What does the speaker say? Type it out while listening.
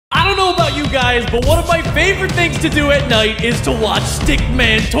know about you guys, but one of my favorite things to do at night is to watch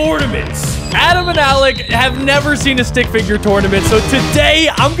Stickman tournaments. Adam and Alec have never seen a stick figure tournament, so today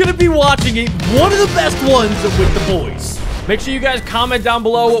I'm gonna be watching one of the best ones with the boys. Make sure you guys comment down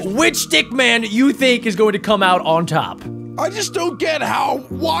below which Stickman you think is going to come out on top. I just don't get how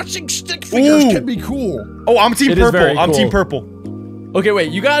watching stick figures can be cool. Oh, I'm team purple. Cool. I'm team purple. Okay,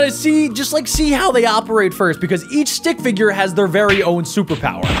 wait, you gotta see how they operate first, because each stick figure has their very own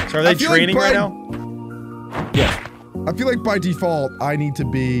superpower. So are they training right now? Yeah. I feel like by default, I need to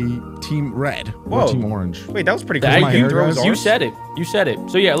be team red or team orange. Wait, that was pretty cool. You said it. You said it.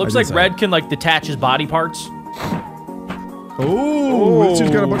 So yeah, it looks like red can like detach his body parts. Oh, this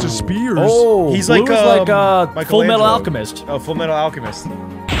dude's got a bunch of spears. Oh, he's like Full Metal Alchemist. Oh, Full Metal Alchemist.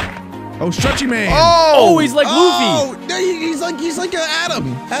 Oh, Stretchy Man. Oh, he's like Luffy. Oh, he's like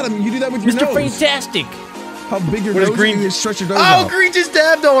Adam. Adam, you do that with your nose. Mr. Fantastic. How big your nose is, Green is, stretch your nose out. Green just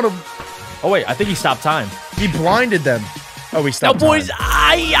dabbed on him. Oh wait, I think he stopped time. He blinded them. Oh, he stopped now, boys, time.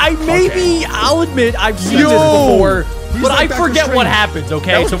 I'll admit I've seen this before, but like I forget what happens.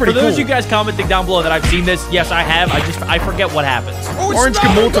 Okay, so for those of you guys commenting down below that I've seen this, yes, I have. I forget what happens. Oh, Orange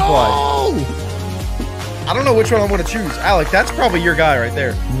can multiply. I don't know which one I want to choose. Alec, that's probably your guy right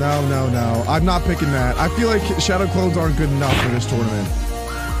there. No. I'm not picking that. I feel like shadow clones aren't good enough for this tournament.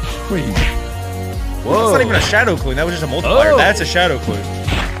 Wait. Whoa. That's not even a shadow clone. That was just a multiplier. That's a shadow clone.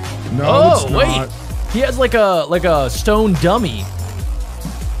 No, it's not. Wait. He has like a stone dummy.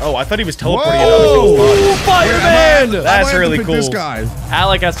 Oh, I thought he was teleporting. Oh, Fireman! That's really cool. This guy.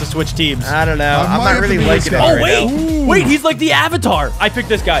 Alec has to switch teams. I don't know. I'm not really liking it right now. Wait, he's like the Avatar. I picked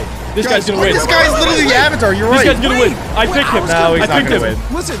this guy. This guy's gonna win. This guy's literally the Avatar. You're right. This guy's gonna win. I picked him. No, he's not gonna win.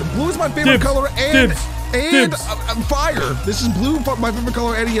 Listen, blue is my favorite color, and fire. This is blue, my favorite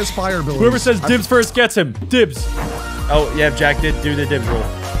color, and he has fire abilities. Whoever says dibs first gets him. Dibs. Oh yeah, Jack did do the dibs roll.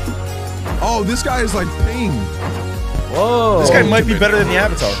 Oh, this guy is like ping. Whoa. This guy might be better than the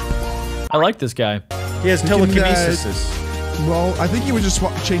Avatar. I like this guy. He has telekinesis. Well, I think he was just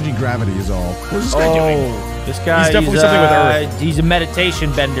changing gravity is all. What's this guy doing? This guy, he's definitely something with Earth. He's a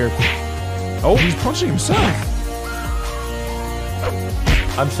meditation bender. Oh, he's punching himself.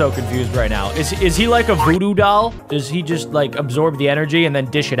 I'm so confused right now. Is he like a voodoo doll? Does he just like absorb the energy and then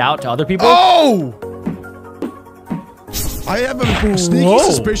dish it out to other people? Oh! I have a sneaky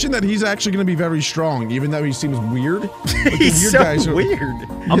suspicion that he's actually going to be very strong, even though he seems weird. He's so weird.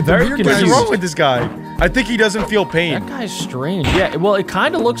 I'm very confused. What's wrong with this guy? I think he doesn't feel pain. That guy's strange. Yeah, well, it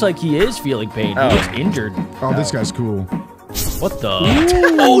kind of looks like he is feeling pain. He looks injured. Oh, this guy's cool. What the?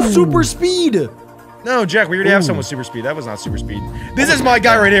 Oh, super speed. No, Jack, we already have someone with super speed. That was not super speed. This is my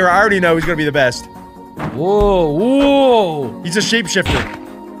guy right here. I already know he's going to be the best. Whoa. He's a shapeshifter.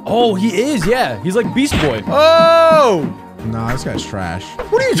 Oh, he is, yeah. He's like Beast Boy. Oh! Nah, this guy's trash.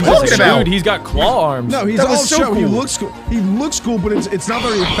 What are you talking about? Dude, he's got claw arms. No, he's all show. Cool. He looks cool. He looks cool, but it's not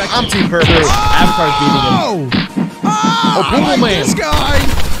very effective. I'm team purple. Avatar's beating him. I like this guy.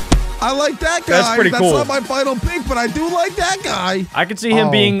 I like that guy. That's pretty cool. That's not my final pick, but I do like that guy. I can see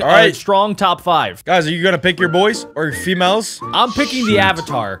him being a strong top 5. Guys, are you gonna pick your boys or your females? I'm picking the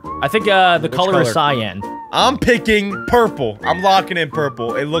Avatar. I think the color is cyan. I'm picking purple. I'm locking in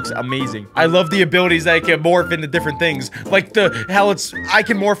purple. It looks amazing. I love the abilities that I can morph into different things. Like I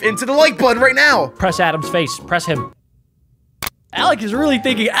can morph into the like button right now. Press Adam's face. Press him. Alec is really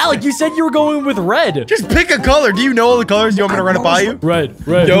thinking. Alec, you said you were going with red. Just pick a color. Do you know all the colors? You want me to run it by you? Red,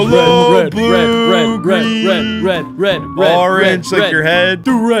 yellow, red, blue, red, orange, like your head.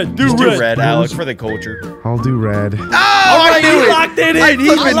 Do red, do red, Alec, for the culture. I'll do red. Oh, I knew it. Locked it in. I even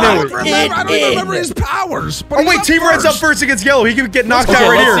knew it. I don't remember his powers. Oh wait, Team Red's up first against Yellow. He could get knocked out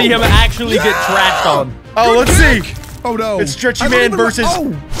right here. Let's see him actually get trashed on. Oh, let's see. Oh no. It's Stretchy Man versus.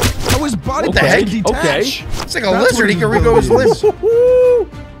 Oh, his body can detach. Okay. It's like a lizard. He can regrow his limbs.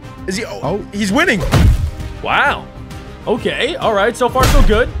 Is he? Oh, he's winning. Wow. Okay. All right. So far, so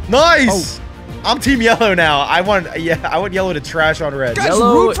good. Nice. I'm Team Yellow now. I want Yellow to trash on Red. Guys,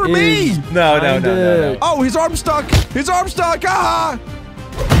 root for me. No. Oh, his arm's stuck. His arm's stuck. Ah.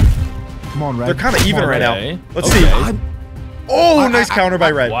 Come on, Red. They're kind of even right now. Let's see. Oh, nice counter by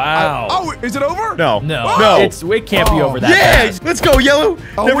Red. Wow. Oh, is it over? No. It can't be over that. Yeah, let's go, Yellow.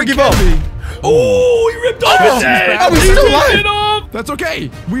 Never give up. Oh, he ripped off his head. Oh, he's still alive. That's okay.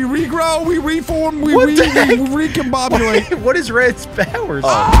 We regrow, we reform, we recombobulate. What is Red's powers?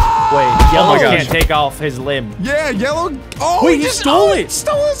 Wait, Yellow can't take off his limb. Yeah, Yellow. Oh, wait, he stole it.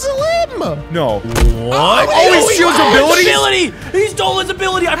 Stole his limb. No. What? Oh, he steals ability. He stole his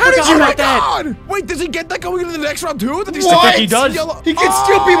ability. I How forgot did you about that. Wait, does he get that going into the next round too? I think he does. He can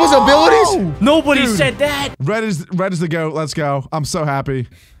steal people's abilities. Nobody said that. Red is the goat. Let's go. I'm so happy.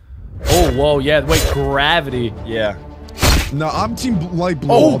 Oh, whoa, yeah. Wait, gravity. Yeah. No, I'm team light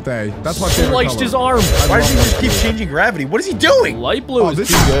blue all day. That's my favorite Sliced color. his arm. Why does he just keep changing gravity? What is he doing? Light blue is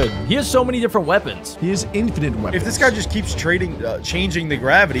too good. He has so many different weapons. He has infinite weapons. If this guy just keeps changing the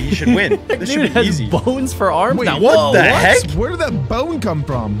gravity, he should win. This should Dude be has easy. bones for arms Wait, now. what Whoa, the heck? Where did that bone come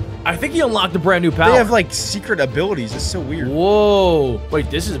from? I think he unlocked a brand new power. They have like secret abilities. It's so weird. Whoa. Wait,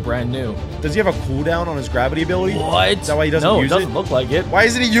 this is brand new. Does he have a cooldown on his gravity ability? What? Is that why he doesn't use it? No, it doesn't look like it. Why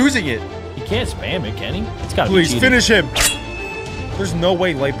isn't he using it? He can't spam it, can he? It's gotta be Please cheating. finish him. There's no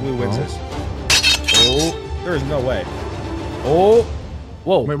way light blue wins this. Oh, there is no way. Oh.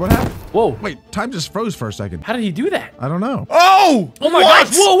 Whoa. Wait, what happened? Whoa. Wait, time just froze for a second. How did he do that? I don't know. Oh! Oh my what?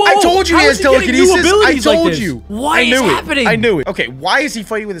 gosh! Whoa, whoa, I whoa. told you How he is has he getting new telekinesis. I abilities like told this? you. Why I is knew it. happening? I knew it. Okay, why is he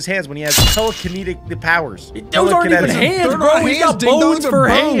fighting with his hands when he has telekinetic powers? Those aren't even Telekinetic. hands, They're bro. not He's hands, got ding dong, bones they're for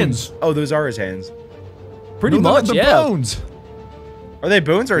bones. hands. Oh, those are his hands. Pretty No, much, the yeah. bones. Are they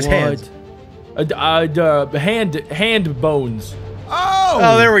bones or his hands? Hand bones.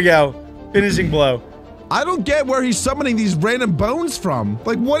 Oh, there we go. Finishing blow. I don't get where he's summoning these random bones from.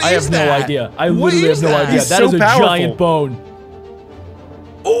 Like, what is I have that? no idea. I What literally is have no that? idea. He's That so is a powerful. giant bone.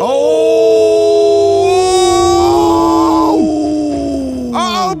 Oh!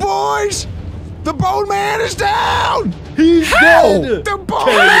 Uh-oh, boys! The Bone Man is down! He's dead. The Bone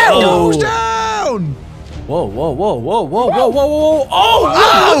Man KO. goes down! Whoa, whoa, whoa, whoa, whoa, whoa, whoa, whoa. Oh,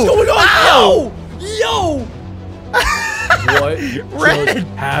 Ow! what's going on? Yo! What Red. just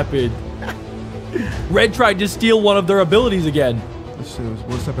happened? Red tried to steal one of their abilities again. This is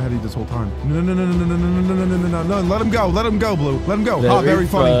one step ahead of you this whole time. No, no, no, no, no, no, no, no, no, no, no, no, no. Let him go, Blue. Let him go. Very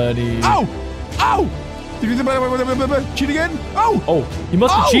funny. Oh! Oh! Did you cheat again? Oh! Oh, he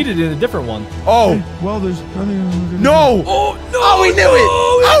must have cheated in a different one. Oh, Well, there's nothing. no. Oh, no! Oh, he knew it.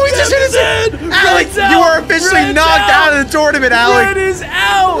 Oh, he just hit his head. Alec, Red's you out. are officially Red's knocked out of the tournament, Alec. Red is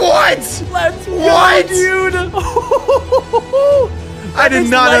out! What? Let's go, What? dude! I did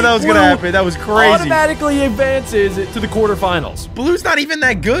not know that was going to happen. That was crazy. Automatically advances to the quarterfinals. Blue's not even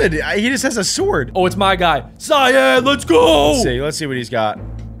that good. He just has a sword. Oh, it's my guy. Cyan, let's go! Let's see what he's got.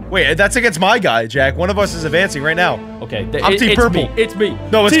 Wait, that's against my guy, Jack. One of us is advancing right now. Okay, I'm team purple. It's me.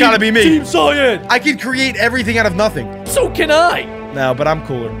 No, it's gotta be me. Team Cyan. I can create everything out of nothing. So can I. No, but I'm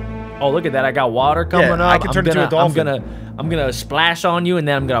cooler. Oh, look at that. I got water coming Yeah, up. I can turn into a dolphin. I'm gonna splash on you, and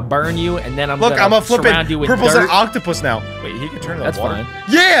then I'm gonna burn you, and then I'm Look, I'm a surround you flippin' with purple's dirt. an octopus now. Wait, he can turn into That's water. fine.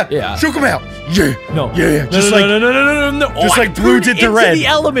 Yeah! Yeah. Shook him out. Yeah. No. Yeah. No, no. just like blue did to red. The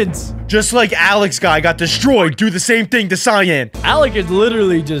elements. Just like Alec's guy got destroyed. Do the same thing to Cyan. Alec is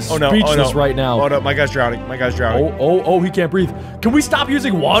literally just speechless right now. Oh no, my guy's drowning. My guy's drowning. Oh, he can't breathe. Can we stop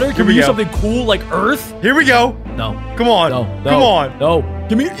using water? Can we we use go. something cool like Earth? Here we go. No. Come on. No. Come on. No.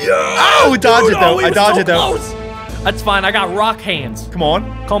 Give me. Oh, we dodged it though. he I was dodged so it though. close. That's fine. I got rock hands. Come on.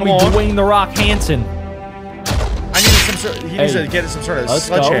 Call Come me on. Dwayne the Rock Hansen. I need some sort. He needs to get some sort of Let's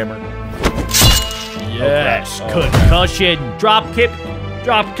go. sledgehammer. Yes. Oh, Concussion. Drop kick.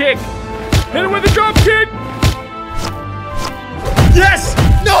 Drop kick. Hit him with a drop kick. Yes!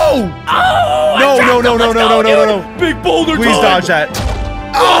 No! Oh! No. Big boulder Please time. dodge that.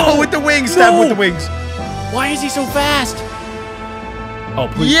 Oh, with the wings. Stab with the wings. Why is he so fast? Oh,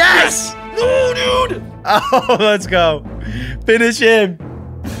 please. Yes! No, dude. Oh, let's go. Finish him.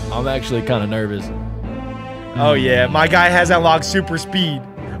 I'm actually kind of nervous. Oh, yeah. My guy has unlocked super speed.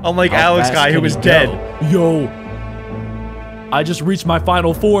 Unlike How Alec's fast guy, who can was he dead. go? Yo. I just reached my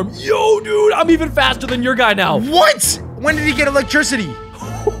final form. Yo, dude. I'm even faster than your guy now. What? When did he get electricity?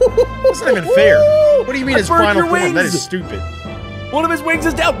 That's not even fair. What do you mean I his burned final your form? That wings. is stupid. One of his wings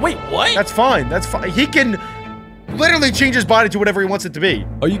is down. Wait, what? That's fine. That's fine. He can literally change his body to whatever he wants it to be.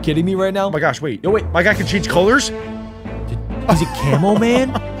 Are you kidding me right now? Oh my gosh, wait. Yo, wait. My guy can change colors? Is it Camo Man?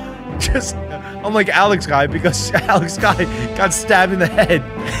 Just, I'm like Alec's guy because Alec's guy got stabbed in the head.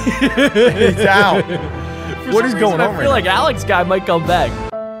 He's out. What is going on I feel like Alec's guy might come back.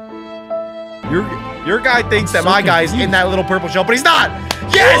 Your guy thinks that so my guy's in confused. that little purple shell, but he's not.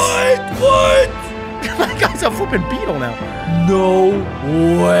 Yes! What? My guy's a flipping beetle now. No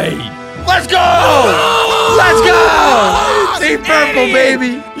way. Let's go! Let's go! Team purple,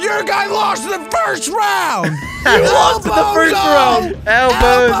 baby. Your guy lost in the first round! He lost in the first round.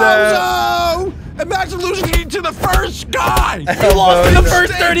 Elbows out. Elbozo! Imagine losing to the first guy! You lost in the Elbows.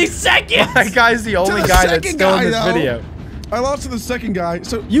 first 30 seconds. My guy's the only the guy that's second still in guy, this though. video. I lost to the second guy,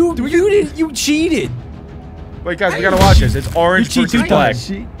 so... You cheated. Wait, guys, we gotta watch this. It's orange You cheat versus two black.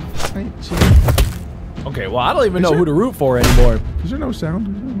 Cheat. I cheat. Okay, well, I don't even know who to root for anymore. Is there no sound?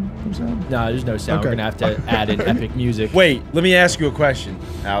 No sound? No, there's no sound. Okay. We're gonna have to add in epic music. Wait, let me ask you a question,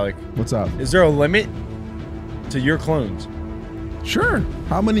 Alec. What's up? Is there a limit to your clones? Sure.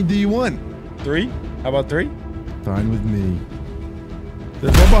 How many do you want? 3? How about 3? Fine with me.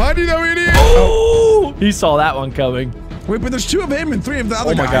 There's one behind you, though, idiot! Oh! He saw that one coming. Wait, but there's 2 of him and 3 of the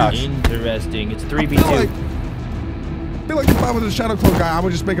other guy. Oh my gosh. Interesting. It's I 3v2. feel like if I was a Shadow Clone guy, I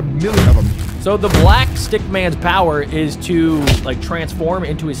would just make a million of them. So the black stickman's power is to like transform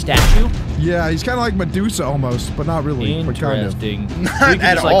into his statue. Yeah, he's kind of like Medusa almost, but not really. But kind of. Interesting. Not We can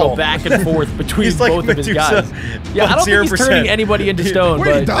at just like all. go back and forth between He's like both of his Medusa, guys. Yeah, I don't think he's 0%. turning anybody into stone.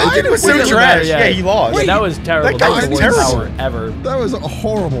 Wait, he but died? That dude was so doesn't trash. matter, Yeah, he lost. Yeah, that was terrible. That guy was the was worst terrible. power ever. That was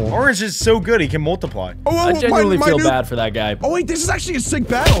horrible. Orange is so good. He can multiply. Oh, I genuinely my feel new- bad for that guy. Oh wait, this is actually a sick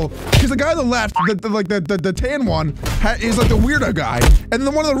battle because the guy on the left, the tan one, is like the weirdo guy, and then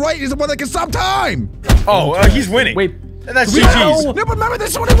the one on the right is the one that can stop time. Oh, he's winning. Wait. And that's we GG's. know- No, but remember,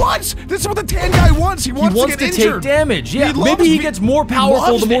 this is what he wants. This is what the tan guy wants. He He wants, wants to to get take injured. damage. Yeah, loves maybe he me- gets more he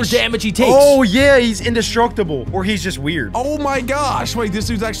powerful loves the more this. damage he takes. Oh, yeah, he's indestructible. Or he's just weird. Oh my gosh! Wait, this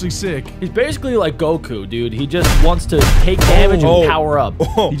dude's actually sick. He's basically like Goku, dude. He just wants to take damage Oh. and power up.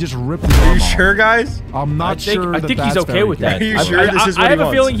 Oh. He just ripped his Are arm you off. sure, guys? I'm not sure. I think that he's that's okay very with good. that. Are you I- sure I, this is I what have he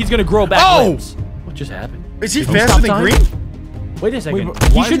a feeling wants? he's gonna grow back Oh! limbs. What just happened? Is he Did he faster stop than time? Green? Wait a second. but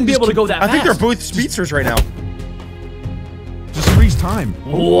He why shouldn't did be he able to just go keep- that I fast. think they're both speedsters right now. Just freeze time.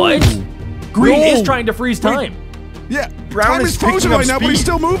 What? Green No. is trying to freeze time. Yeah, Brown time is is frozen picking up right now, but he's speed.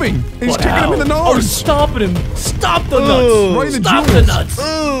 still moving. And he's kicking him in the Oh, nose. stopping him. Stop the Ugh. nuts. Right in the Stop the jewels. nuts. Right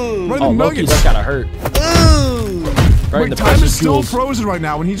in Oh, the Loki, nuggets. that gotta hurt. Right in Wait, the time precious is still jewels. frozen right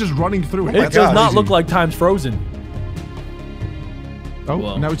now, and he's just running through it. It That's does not crazy. look like time's frozen. Oh,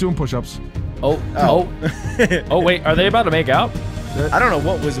 Whoa. now he's doing push-ups. Oh. Oh, wait. Are they about to make out? I don't know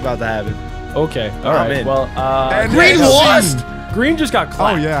what was about to happen. Okay. All right. in. Well, And Green that's lost! scene. Green just got Oh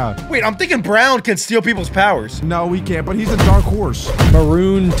clapped. yeah. Wait, I'm thinking Brown can steal people's powers. No, he can't. But he's a dark horse.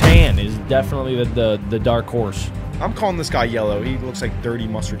 Maroon tan is definitely the dark horse. I'm calling this guy yellow. He looks like dirty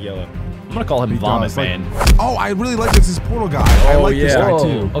mustard yellow. I'm gonna call him He Vomit does, like- Man. Oh, I really like this portal guy. I Oh, like this yeah. guy Whoa.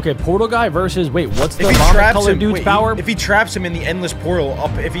 too. Okay, Portal Guy versus wait, what's the If he vomit traps colored him, dude's wait, power? if he traps him in the endless portal,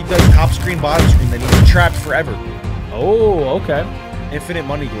 up if he does top screen, bottom screen, then he's trapped forever. Oh, okay. Infinite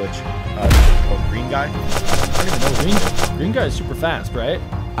money glitch. Green guy? I don't even know. Green Guy is super fast, right?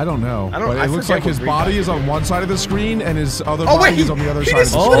 I don't know. I don't- but I it looks forget like what his green body guy is on one side of the screen and his other Oh, body wait, is on the other he side of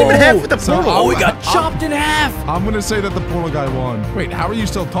just the split screen. him in half with the So portal. Oh, he got I'm- chopped in half. I'm gonna say that the portal guy won. Wait, how are you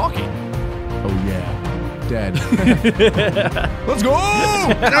still talking? Oh yeah, dead. Let's go!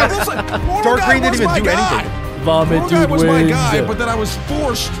 And I was like, portal Dark guy Green didn't was even my do guy. anything. Vomit Portal guy dude was my wins. guy, but then I was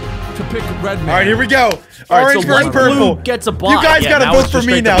forced to pick red man. All right, here we go. All right, Orange so versus light purple. blue gets a block. You guys Yeah, gotta now vote it's for just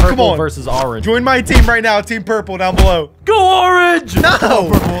me straight to now. Come purple on. versus orange. Join my team right now. Team Purple down below. Go orange! No.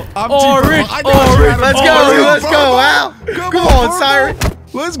 Purple. I'm Orange, team purple. I got you, orange, Adam. Let's Orange, go. Let's Purple. go. Al. Come on, Purple. Siren.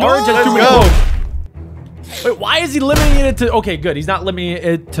 Let's go. Orange has Let's too many go. goals. Wait, why is he limiting it to? Okay, good. He's not limiting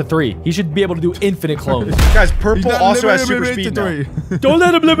it to 3. He should be able to do infinite clones. Guys, He's Purple not also has limited super to speed now. 3. Don't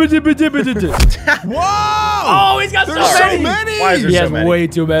let him limit it. Whoa! Oh, he's got There's so so many. many. Why is there He so has many? way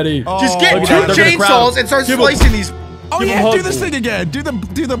too many. Just get Look at 2 that, they're gonna crowd chainsaws him. and start Give him- slicing these. Oh Give him yeah, do hugs. this thing again. Do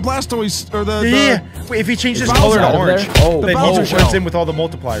the Blastoise or the Yeah. Wait, if he changes Bowser color out to of orange, there? Oh, then Bowser he shell. blends in with all the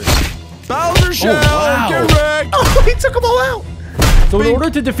multipliers. Bowser shell. wow. Get wrecked. Oh, he took them all out. So in Bink. order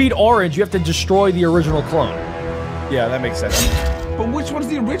to defeat orange, you have to destroy the original clone. Yeah, that makes sense. But which one's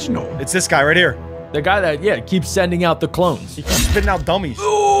the original? It's this guy right here. The guy that keeps sending out the clones. He keeps spitting out dummies.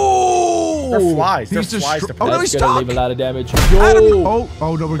 Ooh! They're flies. They're He's flies. destro- To Oh, no, That's he's gonna stuck. leave a lot of damage. Adam. Yo.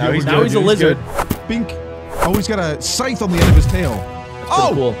 Oh, no, we're Now good. he's we're Now good. he's a He's lizard. Bink. Oh, he's got a scythe on the end of his tail.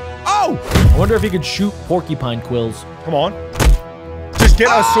 Pretty cool. Oh! I wonder if he could shoot porcupine quills. Come on. Just get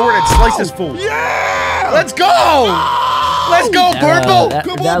a sword and slice this fool. Yeah! Let's go! Let's go, Purple! That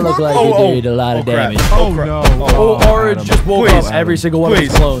Come on, that looked like Purple. it did a lot of crap. damage. Oh, crap. no. Oh, orange Adam. just woke Please, up every Adam. single one of his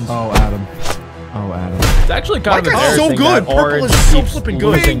Please. clones. Oh, Adam. Oh, Adam. It's actually kind My of guy's so embarrassing good. that Purple orange is so keeps flipping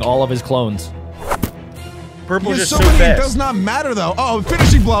good. losing all of his clones. Purple's There's just so so many, it fast. does not matter, though. Oh,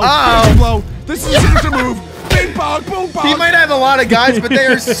 finishing blow. Oh. Finishing blow. This is his signature move. Bing bong, boom bong. He might have a lot of guys, but they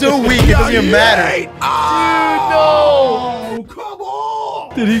are so weak, it doesn't even matter. Oh, come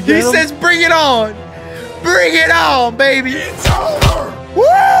on. Did he He get him? says, bring it on. Bring it on, baby. It's over. Woo!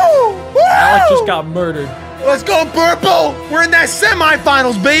 Woo! Alex just got murdered. Let's go, Purple. We're in that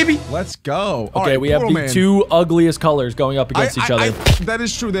semifinals, baby. Let's go. All Okay, right, we have Portal the Man. 2 ugliest colors going up against each other. That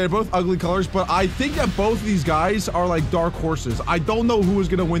is true. They're both ugly colors, but I think that both of these guys are like dark horses. I don't know who is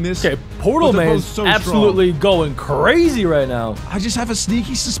going to win this. Okay, Portal but they're Man both is so absolutely going crazy right now. I just have a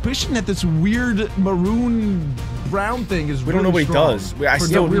sneaky suspicion that this weird maroon brown thing is We don't know what he does. I For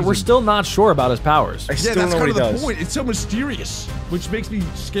still- no We're reason. still not sure about his powers. I Yeah, still that's know what kind he of the does. point. It's so mysterious, which makes me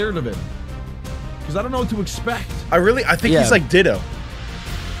scared of it. because I don't know what to expect. I think he's like Ditto.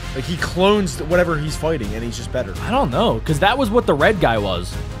 Like he clones whatever he's fighting, and he's just better. I don't know, because that was what the red guy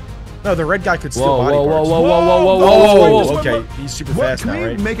was. No, the red guy could steal body whoa, parts. whoa. Okay, he's super fast now,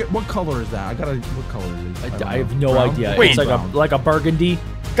 right? Make it? What color is that? What color is it? I have no idea. Wait, it's like a burgundy.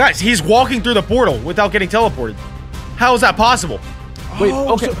 Guys, he's walking through the portal without getting teleported. How is that possible? Wait,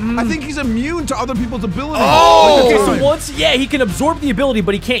 okay. So I think he's immune to other people's abilities. Oh! Okay, so once, he can absorb the ability,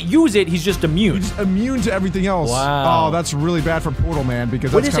 but he can't use it. He's just immune. He's immune to everything else. Wow. Oh, that's really bad for Portal Man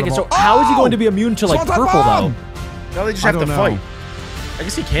because Wait a second. So how is he going to be immune to like purple though? Now they just have to fight. I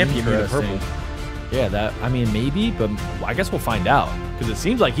guess he can't be immune to purple. Yeah, I mean, maybe, but I guess we'll find out because it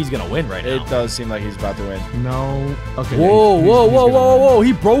seems like he's gonna win right now. It does seem like he's about to win. No. Okay. Whoa!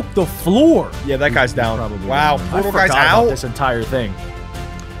 He broke the floor. Yeah, that guy's down. Wow, Portal guy's out. out. This entire thing.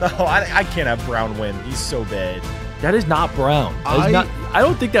 No, I can't have Brown win. He's so bad. That is not brown. I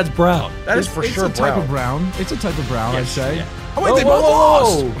don't think that's brown. That is for sure brown. It's a type of brown. It's a type of brown, I'd say. Yeah. Oh, wait, they both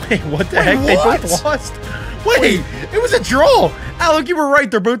lost. Wait, what the heck? They both lost? Wait, it was a draw. Alec, you were right.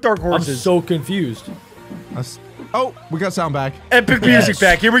 They're both dark horses. I'm so confused. Oh, we got sound back. Epic music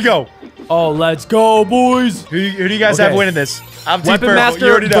back. Here we go. Oh, let's go, boys. Who do you guys have winning this? I'm Team Weapon Purple.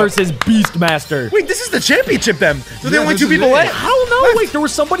 Master versus Beast Master. Wait, this is the championship then. So the only two people left. I don't know. Wait, there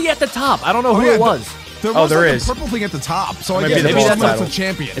was somebody at the top. I don't know who it was. There is. Purple thing at the top. So I guess maybe that's the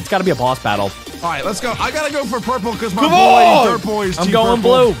champion. It's got to be a boss battle. All right, let's go. I got to go for purple because my boy, Dirt Boy is I'm going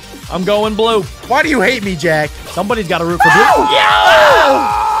blue. I'm going blue. Why do you hate me, Jack? Somebody's got to root for blue.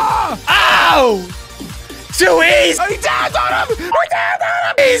 Yeah! Ow! Too easy! He dabbed on him!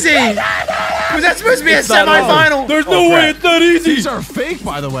 Easy! Was that supposed to be a semifinal? There's no way it's that easy! These are fake,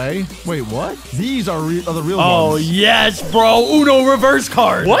 by the way. Wait, what? These are the real ones. Oh, yes, bro. Uno reverse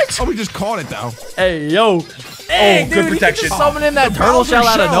card. What? Oh, we just caught it, though. Hey, yo. Hey, good protection. Just summon in that turtle shell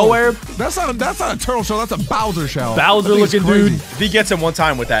out of nowhere. That's not a turtle shell. That's a Bowser shell. Bowser looking dude. If he gets him one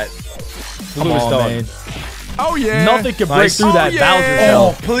time with that, Come on, man. Oh, yeah. Nothing can break through that Bowser shell.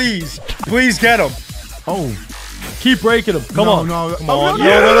 Oh, please. Please get him. Oh. Keep breaking him. Come on. Come on.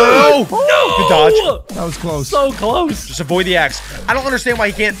 No. Good dodge. That was close. So close. Just avoid the axe. I don't understand why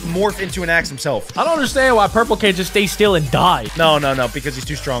he can't morph into an axe himself. I don't understand why Purple can't just stay still and die. No, because he's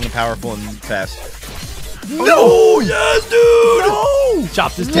too strong and powerful and fast. No! Yes, dude! No!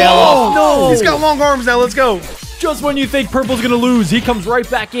 Chopped his tail off. No! He's got long arms now. Let's go. Just when you think Purple's gonna lose, he comes right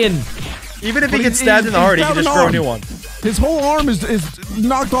back in. Even if he gets stabbed in the heart, he can just grow a new one. His whole arm is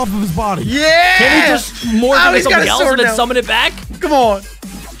knocked off of his body. Yeah! Can he just morph into something else and then summon it back? Come on.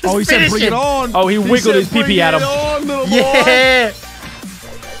 Oh, he said bring it on. Oh, he wiggled his pee-pee at him. Yeah!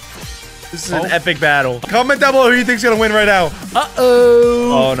 This is an epic battle. Comment down below who you think's gonna win right now.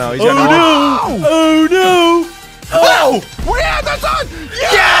 Uh-oh. Oh, no. He's gonna win. Oh, no. Oh! We had the sun!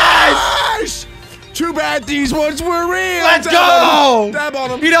 Yes! Too bad these ones were real. Let's go! Dab on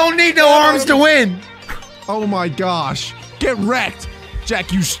him. You don't need no arms to win. Oh my gosh. Get wrecked.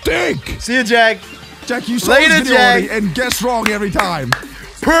 Jack, you stink. See you, Jack. Jack, you saw Later, this video Jack. already and guess wrong every time.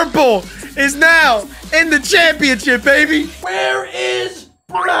 Purple is now in the championship, baby. Where is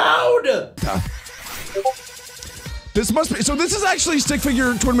Brown? This must be, so this is actually Stick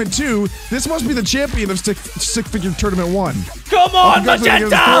Figure Tournament 2. This must be the champion of Stick Figure Tournament 1. Come on,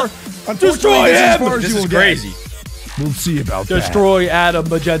 Magenta! Destroy him! This is crazy. We'll see about that. Destroy Adam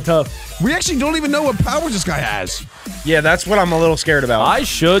Magenta. We actually don't even know what powers this guy has. Yeah, that's what I'm a little scared about. I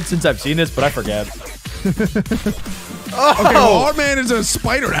should since I've seen this, but I forget. Okay, well, our man is a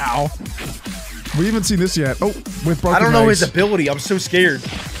spider now. We haven't seen this yet. Oh, with broken I don't know legs. his ability. I'm so scared.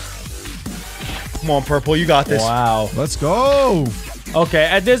 Come on, Purple. You got this. Wow. Let's go. Okay,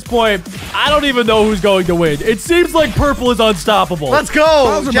 at this point, I don't even know who's going to win. It seems like Purple is unstoppable. Let's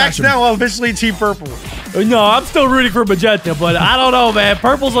go. Jack's now officially Team Purple. No, I'm still rooting for Magenta, but I don't know, man.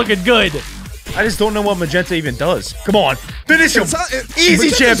 Purple's looking good. I just don't know what Magenta even does. Come on. Finish him. Easy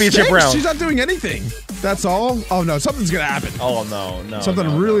Magenta championship stinks. round. She's not doing anything. That's all. Oh, no. Something's going to happen. Oh, no.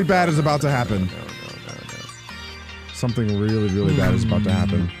 Something really bad is about to happen. No. Something really bad is about to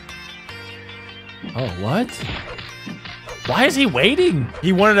happen. Oh, what? Why is he waiting?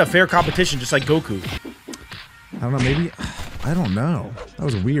 He wanted a fair competition, just like Goku. I don't know. Maybe. I don't know. That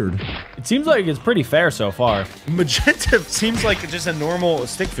was weird. It seems like it's pretty fair so far. Magenta seems like just a normal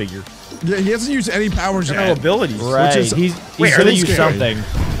stick figure. Yeah, he hasn't used any powers yet. No abilities. Right. He's Wait, gonna use something.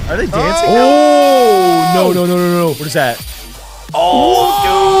 Are they dancing? Oh! No. What is that?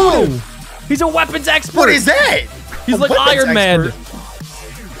 Oh, dude! He's a weapons expert! What is that? He's like Iron Man.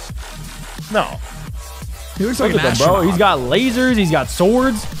 No. He looks like an Look at him, astronaut. bro. He's got lasers. He's got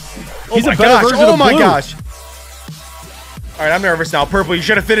swords. He's Oh a better version of my Blue. gosh. All right, I'm nervous now. Purple, you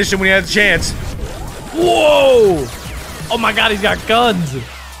should have finished him when you had the chance. Whoa! Oh my God, he's got guns.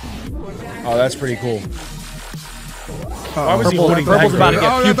 Oh, that's pretty cool. Why was he holding Purple's about to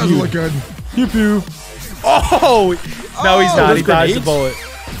get Oh, that doesn't look good. pew pew. Oh! No, he's not. He dodged the bullet.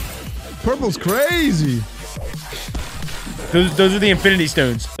 Purple's crazy. Those are the Infinity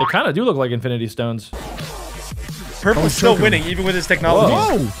Stones. They kind of do look like Infinity Stones. Purple's still winning, even with his technology.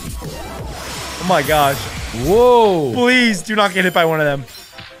 Whoa! Oh my gosh. Whoa! Please do not get hit by one of them.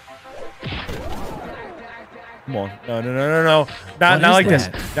 Come on. No. Not like this.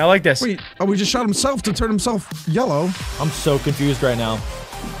 Not like this. Wait, oh, we just shot himself to turn himself yellow. I'm so confused right now.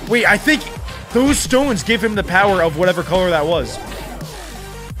 Wait, I think those stones give him the power of whatever color that was.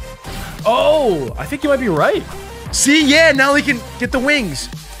 Oh, I think you might be right. See, yeah, now he can get the wings.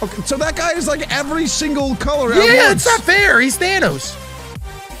 Okay, so that guy is like every single color at Yeah, once. it's not fair. He's Thanos.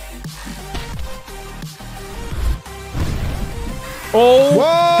 Oh,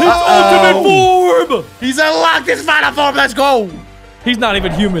 Whoa! his ultimate form! He's unlocked his final form. Let's go. He's not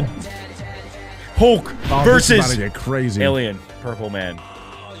even human. Hulk Oh, this is about versus to get crazy. Alien Purple Man.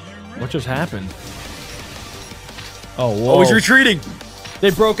 What just happened? Oh, whoa. Oh, he's retreating. They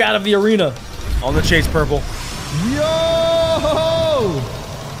broke out of the arena. On the chase, Purple. Yo!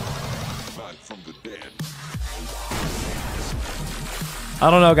 I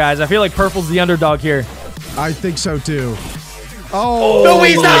don't know, guys. I feel like Purple's the underdog here. I think so too. Oh! No,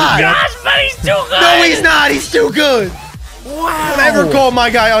 he's not. Gosh, but he's too good. No, he's not. He's too good. Wow. Never call my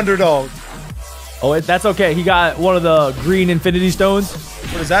guy underdog. Oh, that's okay. He got one of the green Infinity Stones.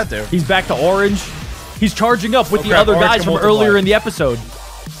 What does that do? He's back to orange. He's charging up with the crap. other Orange guys can from multiply. earlier in the episode.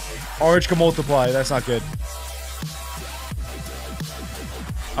 Orange can multiply. That's not good.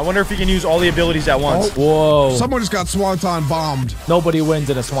 I wonder if he can use all the abilities at once. Whoa. Someone just got Swanton bombed. Nobody wins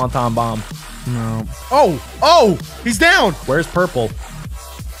in a Swanton bomb. No. Oh, he's down. Where's Purple? Time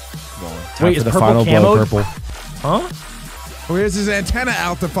Wait, for is the Purple final blow, camoed? Purple. Huh? Oh, he has his antenna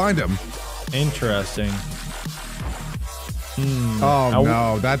out to find him. Interesting. Oh,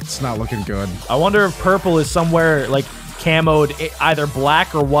 no. That's not looking good. I wonder if Purple is somewhere, like, camoed either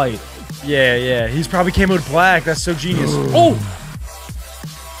black or white. Yeah. He's probably camoed black. That's so genius. Oh!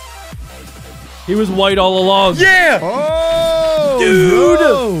 He was white all along. Yeah. Oh! Dude!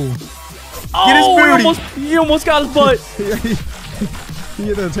 No. Oh, Get his booty. He almost got his butt. He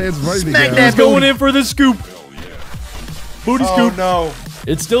had those hands ready to Smack go. that He's going in for the scoop. Booty Oh scoop. no.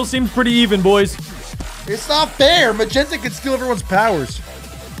 It still seems pretty even, boys. It's not fair. Magenta can steal everyone's powers.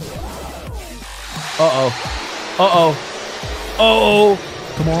 Uh-oh. Uh-oh. Uh-oh.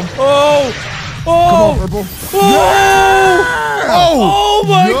 Come on. Oh! Come Oh! on, Purple. Oh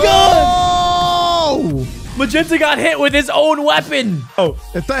my god! No! Magenta got hit with his own weapon. Oh.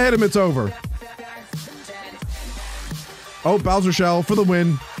 If that hit him, it's over. Oh, Bowser Shell for the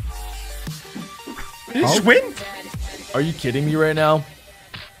win. Did he just win? Are you kidding me right now?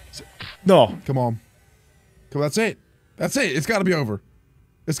 No. Come on. Come on, that's it. That's it. It's got to be over.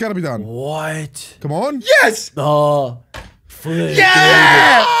 It's got to be done. What? Come on. Yes. Oh.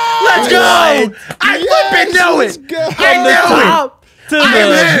 Yeah. Let's go. I flipping knew let's it. go. I knew it. Top to I the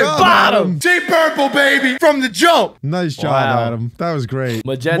live. bottom. Team Purple, baby, from the jump. Nice job, Wow. Adam. That was great.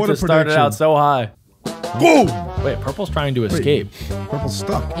 What Magenta a started prediction. out so high. Boom. Wait, Purple's trying to escape. Purple's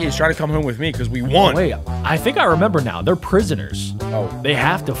stuck. He's trying to come home with me because we won. Wait, I think I remember now. They're prisoners. Oh. They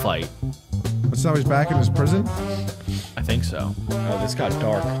have to fight. That's how he's back in his prison. I think so. Oh, this got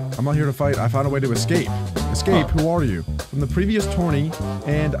dark. I'm not here to fight. I found a way to escape. Escape? Who are you? From the previous tourney,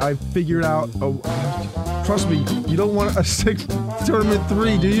 and I figured out. Oh, trust me, you don't want a 6 tournament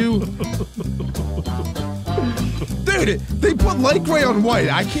 3, do you? Dude, they put light gray on white.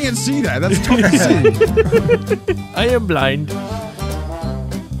 I can't see that. That's tough to see. I am blind.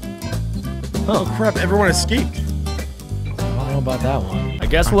 Oh crap! Everyone escaped. I don't know about that one. I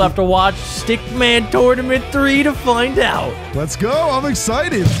guess we'll have to watch Stickman Tournament 3 to find out. Let's go. I'm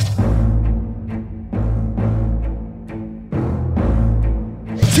excited.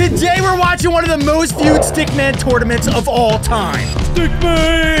 Today we're watching one of the most viewed Stickman tournaments of all time.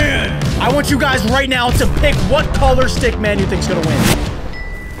 Stickman! I want you guys right now to pick what color Stickman you think's gonna win.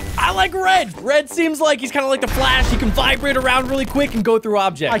 I like red. Red seems like he's kind of like the Flash. He can vibrate around really quick and go through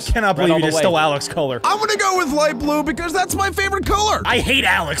objects. I cannot Red believe all you the just way. stole Alex's color. I'm gonna go with light blue because that's my favorite color. I hate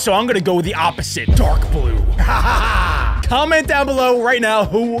Alex, so I'm gonna go with the opposite, dark blue. Comment down below right now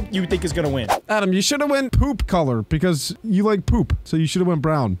who you think is gonna win. Adam, you should have went poop color because you like poop, so you should have went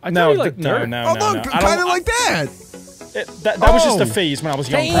brown. thought you liked no, dirt. no, Oh, no, look, no. kind of like that. That was just Oh. a phase when I was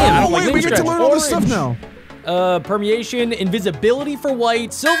younger. Damn. I don't Oh, like wait, we get to Instagram. learn all this stuff Orange. now. Permeation, invisibility for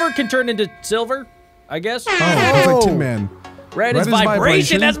white. Silver can turn into silver, I guess. Oh, it's like Tin Man. Red is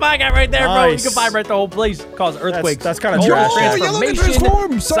vibration. That's my guy right there, bro. You can vibrate the whole place, cause earthquakes. That's kind of trash. Yellow can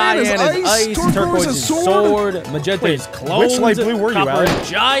transform. Cyan is ice. Turquoise is sword. Magenta is clones. Which light blue were you, Copper is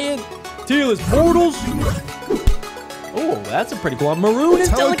giant. Teal is portals. Oh, that's a pretty cool one. Maroon is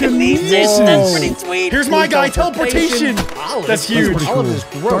telekinesis. That's pretty sweet. Here's my guy, teleportation. That's huge. That's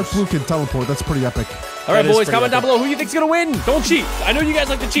pretty cool. Dark blue can teleport. That's pretty epic. All right, boys, comment down below who you think's gonna win. Don't cheat. I know you guys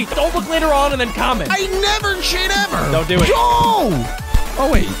like to cheat. Don't look later on and then comment. I never cheat ever. Don't do it. Oh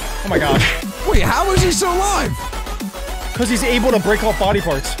wait. Oh my gosh. Wait, how is he still alive? Because he's able to break off body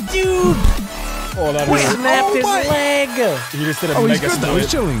parts. Dude. Oh, that hurt. Snapped his leg. He just did a he's mega good split. though. He's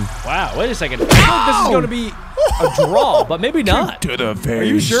chilling. Wow, wait a second. I feel like this is going to be a draw, but maybe not. To the face. Are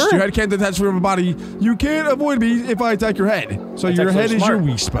you sure? Your head can't detach from your body. You can't avoid me if I attack your head. So That's your head is smart. your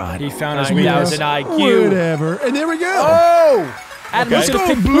weak spot. He found his weakness. 9,000 IQ. Whatever. And there we go. Oh! Adam, Let's let's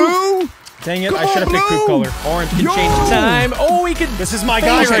go, pick blue. Dang it, Come I should have on, picked poop blue. color. Orange can change time. Oh, he can. This is my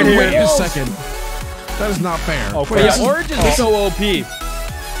guy right Wait here. a second. That is not fair. Oh, Wait, yeah, orange is so OP.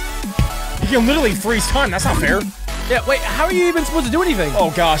 He can literally freeze time. That's not fair. Yeah, wait, how are you even supposed to do anything?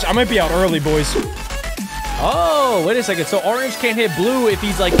 Oh gosh, I might be out early, boys. Oh, wait a second. So orange can't hit blue if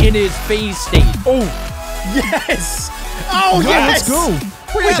he's like in his phase state. Oh, yes. Oh, yes. Let's go.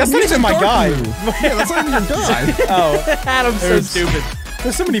 Wait, that's not even my guy. Yeah, that's not even your guy. Oh, Adam's so stupid.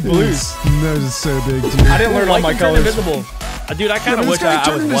 There's so many blues. That is so big, dude. I didn't learn all my colors. Invisible. Dude, I kind of wish I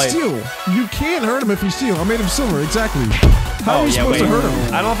was white. Steel. You can't hurt him if he's steel. I'm made of silver, exactly. How are you supposed to hurt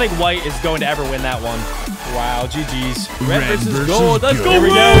him? I don't think white is going to ever win that one. Wow, GG's. Red versus gold. Let's go, Here we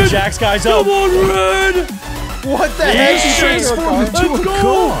red. go. Jack's guy's up. Come on, red. What the heck? He transformed into a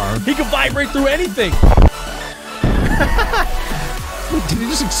car. He can vibrate through anything. Wait, did he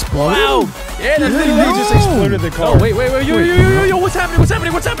just explode? Wow. Yeah, that's He just exploded the car. Oh, wait. Yo, what's happening?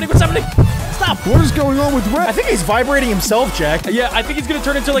 Stop. What is going on with I red? think he's vibrating himself, Jack. Yeah, I think he's going to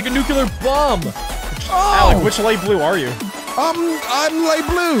turn into like a nuclear bomb. Alec, which light blue are you? I'm light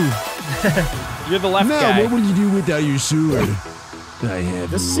blue. You're the left guy. Now, what would you do without your sword? I have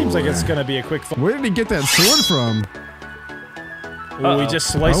This seems like it's gonna be a quick. Where did he get that sword from? Ooh, we just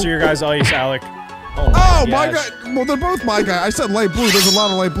sliced through your guy's ice, Alec. Oh, my guy. Well, they're both my guy. I said light blue. There's a lot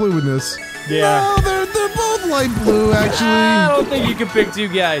of light blue in this. Yeah. No, they're both light blue, actually. I don't think you can pick two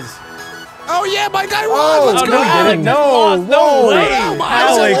guys. Oh, yeah, my guy won. Oh, Let's go. no, Alec, no, no way.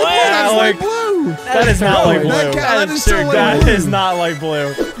 Alec, That's light Alec. blue. That is not light blue. That is so light That blue. is not light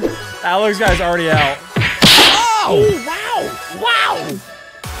blue. Alec's guy's already out. Oh! Wow.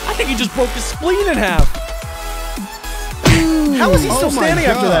 I think he just broke his spleen in half. How is he still standing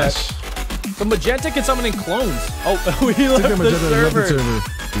after that? The magenta can summon in clones. Oh, he left the server.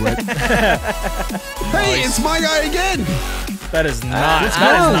 Hey, it's my guy again. That is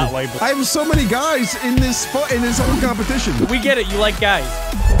not light blue. I have so many guys in this whole competition. We get it. You like guys.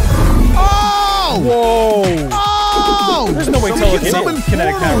 Oh! Whoa! Oh! There's no way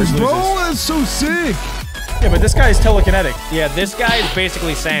telekinetic powers bro. loses. That's so sick. Yeah, but this guy is telekinetic. Yeah, this guy is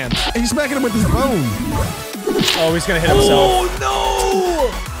basically sand. He's smacking him with his bone. Oh, he's gonna hit himself. Oh no!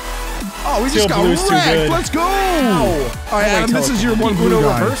 Oh, we Steel just got blue's too wrecked. good. Let's go. All right, Adam, this is your one blue Uno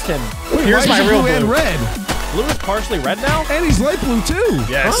guy. reversed him. Wait, Here's why my is real blue and blue. red. Blue is partially red now? And he's light blue too.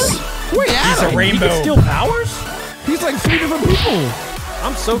 Yes. Huh? Wait, Adam. He's a rainbow. He can steal powers? He's like 3 different people.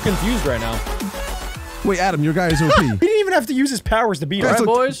 I'm so confused right now. Wait, Adam, your guy is OP. He didn't even have to use his powers to beat Guys, him.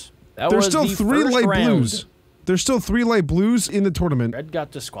 All right, look, boys. That There's was still the 3 first light round. blues. There's still 3 light blues in the tournament. Red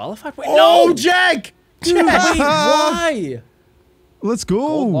got disqualified? Wait, Oh, no! Jack! Dude, wait, why? Let's go.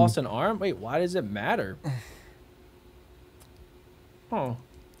 Gold lost an arm? Wait, why does it matter? Oh.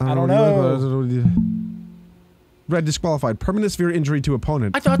 I don't know. Red disqualified. Permanent severe injury to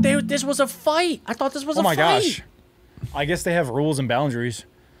opponent. I thought this was a fight. I thought this was a fight. Oh my gosh. I guess they have rules and boundaries.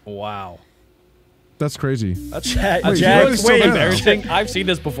 Wow. That's crazy. Jack, Wait, Jack, you know, it's so wait. Embarrassing. I've seen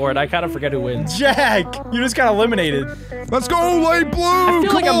this before, and I kind of forget who wins. Jack, you just got eliminated. Let's go, light blue. I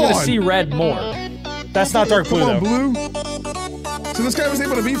feel like I'm Come going to on. see red more. That's not dark blue, Come on, though. blue. So this guy was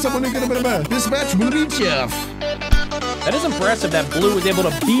able to beat someone who could have been a this match will beat Jeff. That is impressive that Blue was able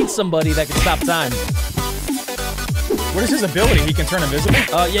to beat somebody that can stop time. What is his ability? He can turn invisible?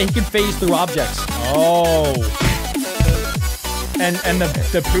 Yeah, he can phase through objects. Oh. And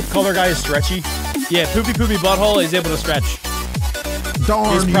the poop color guy is stretchy? Yeah, Poopy Butthole is able to stretch.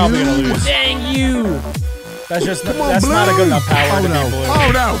 Darn He's probably you. gonna lose. Dang you! That's just Come on, that's blue. not a good enough power to no. beat blue.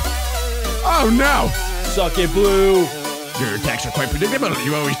 Oh no. Oh no. Suck it, Blue. Your attacks are quite predictable.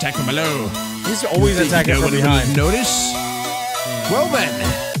 You always attack from below. He's always attacking from behind. Notice? Well then.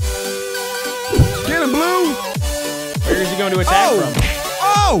 Get him, blue. Where is he going to attack from?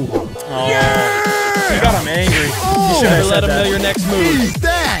 Oh! Oh. Yeah! Yeah. You got him angry. You should Never have let said him know that. your next move. Eat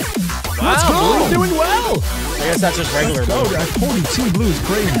that. Wow, Blue's doing well. I guess that's just regular. Oh, I told you Team Blue is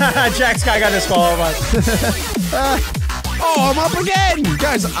crazy. Jack's guy got disqualified. Oh, I'm up again!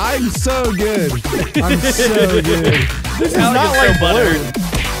 Guys, I'm so good. I'm so good. This is not like Blue.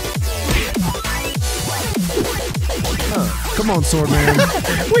 Come on, sword man.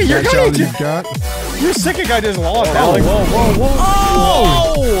 Wait, you're That's all going you to... got. Your second guy just lost, Whoa, Alec. whoa, whoa, whoa.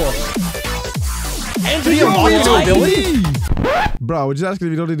 Oh! And Did he unlock his ability? Bro, we're just asking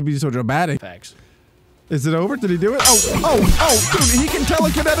if you don't need to be so dramatic. Facts. Is it over? Did he do it? Oh, dude, he can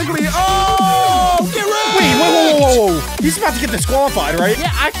telekinetically. Oh, get ready! Wait, whoa. He's about to get disqualified, right?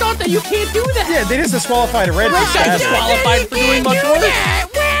 Yeah, I thought that you can't do that. Yeah, they just disqualified Red. Red got disqualified for doing much work.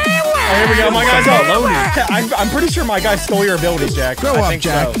 Oh, here we go. My guy's up. I'm pretty sure my guy stole your abilities, Jack. Go I up, think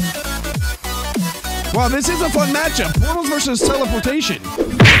Jack. so. Wow, this is a fun matchup. Portals versus teleportation.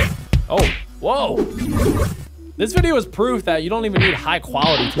 Oh, whoa. This video is proof that you don't even need high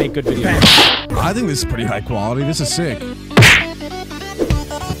quality to make good videos. I think this is pretty high quality. This is sick.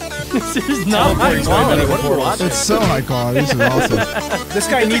 This is not high quality. What are you watching? It's so high quality. This is awesome. This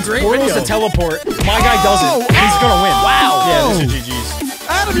guy needs great portals video. to teleport. My guy doesn't. He's gonna win. Wow. Yeah, this is GG's.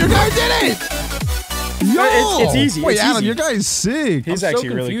 Adam, your guy did it! Yo! It's easy. Wait, It's Adam, easy. your guy is sick. He's I'm so actually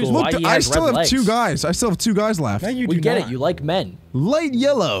really confused cool. why Look, he I has still red have two legs. guys. I still have two guys left. No, you We do get not. it. You like men. Light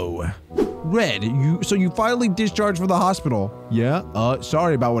yellow. Red, so you finally discharged from the hospital. Yeah,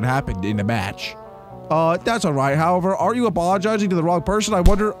 sorry about what happened in the match. That's all right. However, are you apologizing to the wrong person? I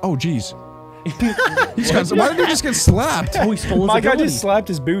wonder. Oh, jeez. Why did he just get slapped? Oh, he stole his My guy ability. just slapped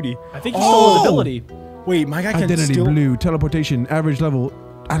his booty. I think he stole his ability. Wait, my guy can Identity still... blue, teleportation, average level.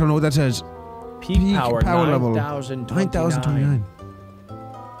 I don't know what that says. Peak power level 9,029.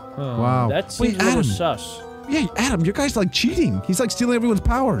 Wow. That seems Wait, a little Adam. sus. Yeah, Adam, your guy's like cheating. He's like stealing everyone's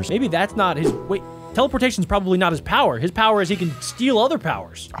powers. Maybe that's not his... Wait, teleportation's probably not his power. His power is he can steal other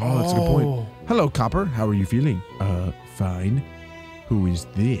powers. Oh, that's a good point. Hello, Copper. How are you feeling? Fine. Who is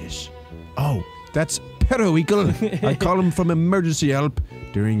this? Oh, that's Periwinkle. I call him from emergency help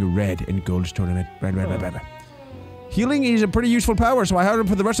during a red and gold's tournament. Red. Healing is a pretty useful power, so I hired him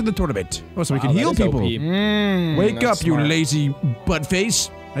for the rest of the tournament. Oh, so we can Wow, heal that is people. OP. Wake up, you smart. lazy butt face.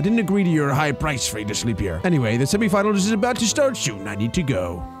 I didn't agree to your high price for you to sleep here. Anyway, the semifinals is about to start soon. I need to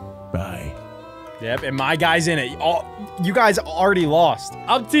go. Bye. Yep, and my guy's in it. You guys already lost.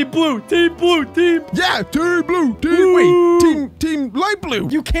 I'm Team Blue. Team Blue. Team... Yeah, team blue. Team light blue.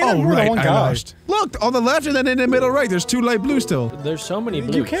 You can't have more than one I guy. lost. Look, on the left and then in the middle right, there's two light blue still. There's so many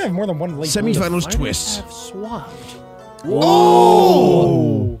blues. You can't have more than one late Semifinals Why do twists. they have swapped?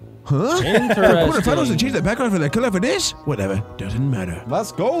 Oh! Huh? Interesting. What if I don't change the background for that color for this? Whatever, doesn't matter.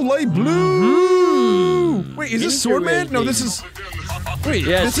 Let's go, light blue. Wait, is this Swordman? No, this is. Wait,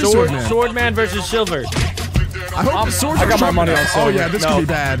 Yeah, this is Swordman. Swordman versus Silver. I hope the swords I are got my sharp money on enough. Sword. Oh yeah, this could be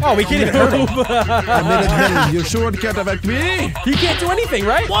bad. Oh, we can't even hurt him. I made it better. Your sword can't affect me. He can't do anything,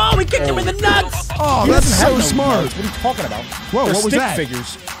 right? Whoa, we kicked him in the nuts! Oh, He that's doesn't have so no smart. nuts. What are you talking about? Whoa, They're what was stick that?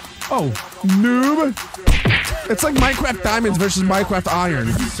 figures. Oh, noob. It's like Minecraft Diamonds versus Minecraft Iron.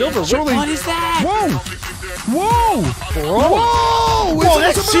 Silver, Surely- what is that? Whoa! Whoa! Whoa,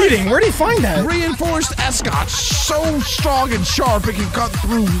 that's cheating. Where did he find that? Reinforced escort, so strong and sharp it can cut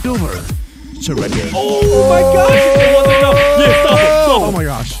through silver. Surrender. Oh my god! Yeah, stop it! Oh my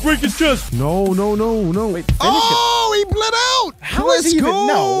gosh. Break his chest! No. Wait, oh, he bled out! How Let's is he even? go!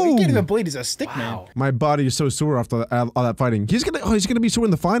 No, he can't even bleed. He's a stick man. My body is so sore after all that fighting. He's gonna be sore in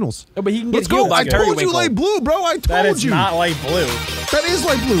the finals. No, but he can Let's get healed go! by I told you Periwinkle. light blue, bro. I told That is you. not light blue. That is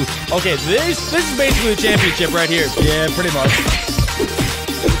light blue. Okay, this is basically the championship right here. Yeah, pretty much.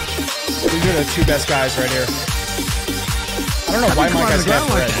 These are the two best guys right here. I don't know why my guy's half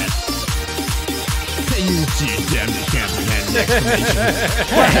red. You damn cameraman.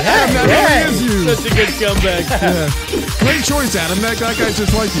 Such a good comeback. Yeah. Great choice, Adam. That guy's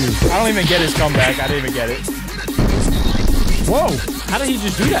just like you. I don't even get his comeback. I didn't even get it. Whoa! How did he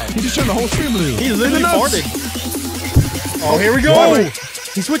just do that? He just turned the whole stream blue. He literally farted. Oh, here we go.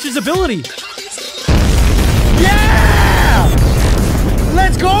 He switched his ability. Yeah!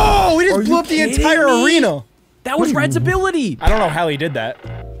 Let's go! We Are just blew you up the kidding entire me? arena. That was Red's ability. I don't know how he did that.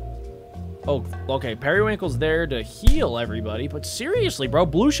 Oh, okay. Periwinkle's there to heal everybody, but seriously, bro,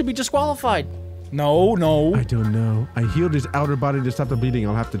 Blue should be disqualified. No. I don't know. I healed his outer body to stop the bleeding.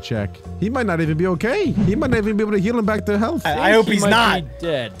 I'll have to check. He might not even be okay. He might not even be able to heal him back to health. I hope He he's might not. be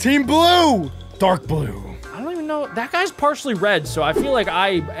dead. Team blue. Dark blue. I don't even know. That guy's partially red, so I feel like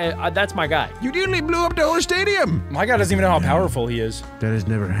that's my guy. You nearly blew up the whole stadium. My guy doesn't even know how powerful he is. That has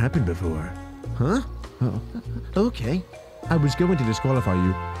never happened before. Huh? Oh, okay. I was going to disqualify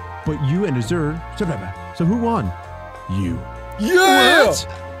you, but you and Azur. So who won? You. Yeah! What?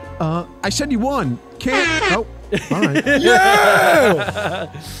 I said you won. Can't. Oh, all right. Yeah!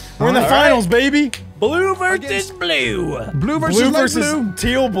 We're in the finals, baby. Blue versus blue. Blue versus light blue.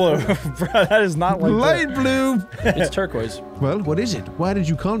 Teal blue. Bro, that is not like Light blue. It's turquoise. Well, what is it? Why did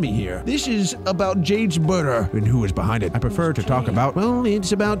you call me here? This is about Jade's murder and who is behind it. I prefer to talk about. Well,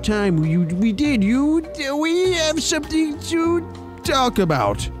 it's about time we have something to talk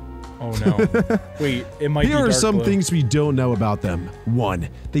about. Oh no. Wait, it might be Here are dark some blue. things we don't know about them. 1.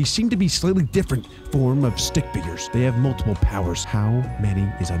 They seem to be slightly different form of stick figures. They have multiple powers. How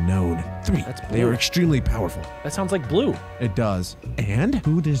many is unknown. 3. That's They are blue. extremely powerful. That sounds like blue. It does. And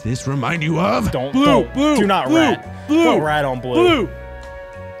who does this remind you of? Don't Blue, do not blue, rat. blue, Don't rat on blue. Blue.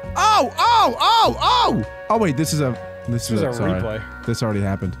 Oh wait, this is a sorry. replay. This already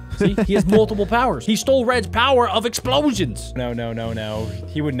happened. See, he has multiple powers. He stole Red's power of explosions. No.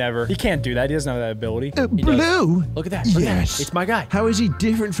 He would never. He can't do that. He doesn't have that ability. Blue? Look at that. Look at Yes. that. It's my guy. How is he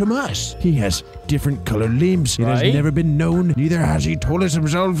different from us? He has different colored limbs. It has Right? never been known. Neither has he told us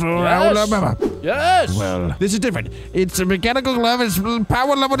himself. Yes. Well, this is different. It's a mechanical glove. It's a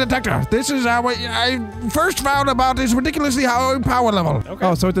power level detector. This is how I first found about his ridiculously high power level. Okay.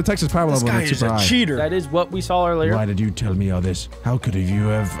 Oh, so it detects his power This level. guy and it's is super a high. cheater. That is what we saw earlier. Why did you tell me all this? How could you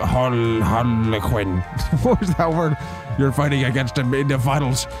have Harlequin? What was that word? You're fighting against him in the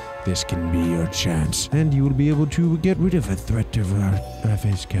finals. This can be your chance, and you will be able to get rid of a threat of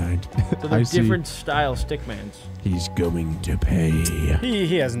his kind. So they're different style stickmans. He's going to pay.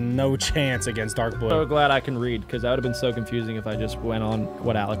 He has no chance against dark blue. So glad I can read, because that would have been so confusing if I just went on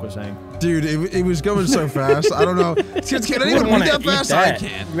what Alec was saying. Dude, it was going so fast. I don't know. Can anyone read that fast? I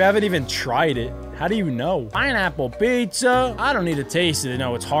can't. You haven't even tried it. How do you know? Pineapple pizza? I don't need to taste it to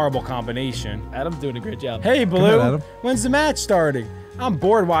know it's horrible combination. Adam's doing a great job. Hey, Blue. on, Adam. When's the match starting? I'm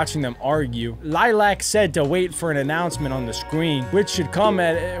bored watching them argue. Lilac said to wait for an announcement on the screen, which should come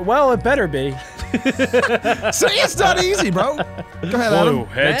at, well, it better be. See, it's not easy, bro. Go ahead, Blue, Adam.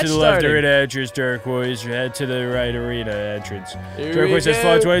 head Match to the left starting. arena entrance, turquoise, head to the right arena entrance. Here Turquoise we has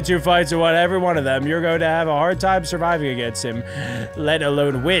go. fought 22 fights and won every one of them. You're going to have a hard time surviving against him, let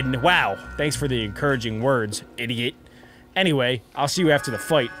alone win. Wow, thanks for the encouraging words, idiot. Anyway, I'll see you after the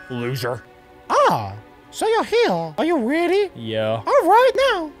fight, loser. Ah, so you're here. Are you ready? Yeah. All right,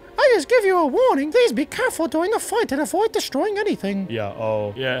 now. I just give you a warning. Please be careful during the fight and avoid destroying anything. Yeah,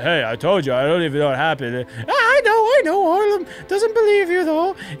 oh. Yeah, hey, I told you. I don't even know what happened. I know. Harlem doesn't believe you,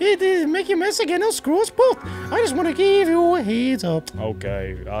 though. It make you mess again. It'll screw us both. I just want to give you a heads up.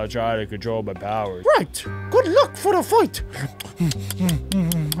 Okay, I'll try to control my powers. Right. Good luck for the fight.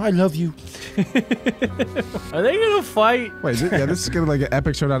 I love you. Are they gonna fight? Wait, this is gonna be like an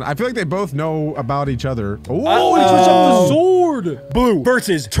epic showdown. I feel like they both know about each other. Oh, he switched up the sword. Blue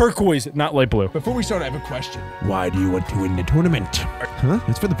versus turquoise, not light blue. Before we start, I have a question. Why do you want to win the tournament? Huh?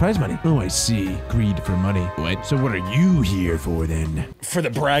 It's for the prize money. Oh, I see. Greed for money. What? So what are you here for then? For the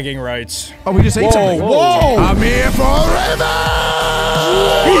bragging rights. Oh, we just ate something. Whoa! I'm here forever!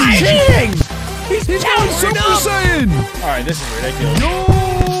 He's cheating! He's going Super Saiyan! Alright, this is ridiculous. No!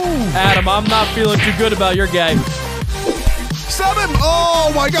 Adam, I'm not feeling too good about your guy. Stop him!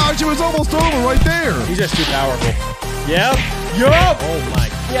 Oh my gosh, it was almost over right there. He's just too powerful. Yep. Yup! Oh my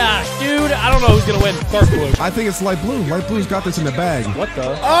gosh, dude. I don't know who's gonna win. Dark blue. I think it's light blue. Light blue's got this in the bag. What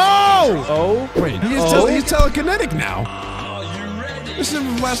the? Oh! Oh? Wait, he's telekinetic now. This is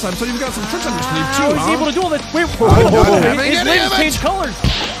last time, so you've got some tricks on your sleeve too, How is he able to do all this? Wait, I'm not having his any limbs of it. change colors.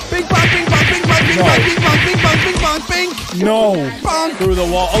 Bing bong, bing bong, bing bong, bing bong, bing bong, bing bong, bing bong, bing. No! Bong. Through the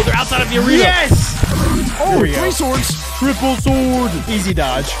wall. Oh, they're outside of the arena. Yes! Oh, we go. 3 swords. Triple sword. Easy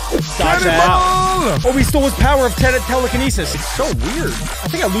dodge. Dodge that out. Cannonball! Oh, he stole his power of telekinesis. It's so weird. I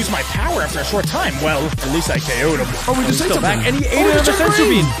think I lose my power after a short time. Well, at least I KO'd him. Oh, we just ate Still something. back, and he ate Oh, another just sensor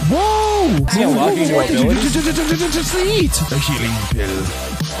green. beam. Whoa! Is he unlocking new What did you abilities? just eat? A healing pill.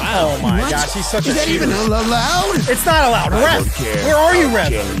 Oh my gosh, he's such a Is that cheater. even allowed? It's not allowed. Ref! Where are you,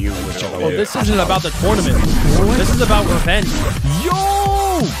 Ref? Oh, this isn't about the tournament. This is about revenge.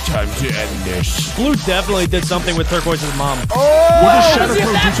 Yo! Time to end this. Blue definitely did something with Turquoise's mom. Oh! does he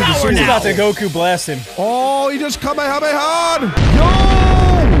have that power He's now? about to Goku blast him. Oh, he just Kamehameha! Yo!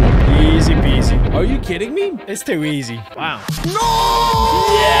 Easy peasy. Are you kidding me? It's too easy. Wow. No!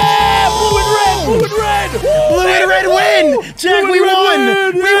 Yeah! Blue and red! Blue and red! Blue and red win! Jack, we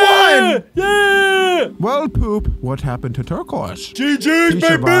won! We won! Yeah! Well, Poop, what happened to Turquoise? GG's, He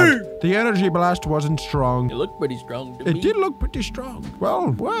survived. The energy blast wasn't strong. It looked pretty strong to me. It did look pretty strong.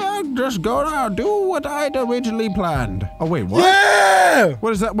 Well, just go now. Do what I'd originally planned. Oh, wait, what? Yeah! What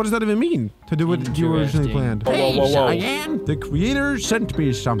does that even mean? To do what you originally planned? Whoa. Cyan, the creator sent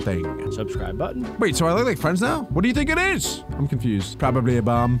me something. Subscribe button. Wait, so I look like friends now? What do you think it is? I'm confused. Probably a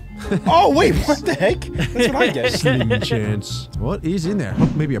bomb. Oh, wait, what the heck? That's what I guess. Slim chance. What is in there? Oh,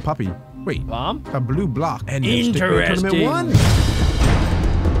 maybe a puppy. Wait. Bomb? A blue block. And there's Stickman Interesting. Tournament 1.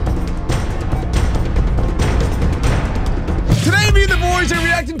 Today, me and the boys are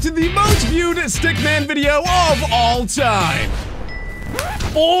reacting to the most viewed Stickman video of all time.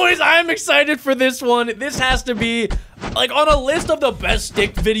 Boys, I'm excited for this one. This has to be, like, on a list of the best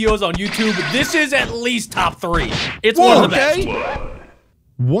stick videos on YouTube. This is at least top 3. It's one of the best.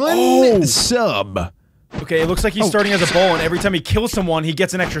 One sub. Okay, it looks like he's starting as a bull, and every time he kills someone, he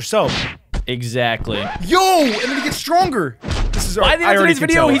gets an extra sub. Exactly. Yo! And then he gets stronger. This is By the end of today's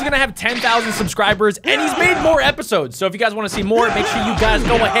video, he's gonna have 10,000 subscribers, and he's made more episodes. So if you guys want to see more, make sure you guys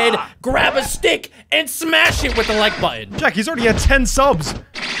go ahead, grab a stick, and smash it with the like button. Jack, he's already had 10 subs.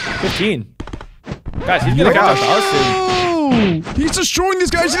 15. Guys, he's gonna catch up to us soon. Oh, he's destroying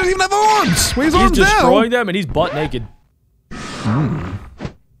these guys. He doesn't even have arms. Wait, his He's arms destroying down. them, and he's butt naked.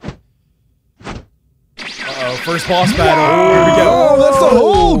 Uh-oh, first boss battle. Here we go. Oh, that's the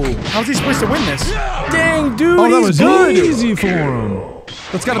Hulk. How's he supposed to win this? Dang, dude, Oh, that he's was good. easy for him.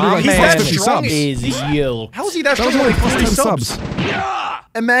 That's gotta be like he's plus that 50 strong. subs. Easy yo. How is he that That was strong only with plus 50 10 subs? subs.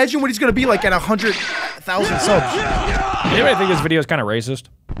 Imagine what he's gonna be like at 100,000 subs. Anybody think this video is kind of racist?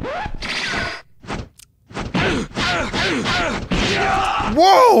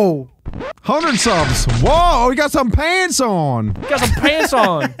 Whoa! 100 subs. Whoa, he got some pants on. He got some pants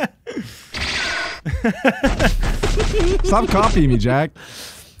on. Stop copying me, Jack.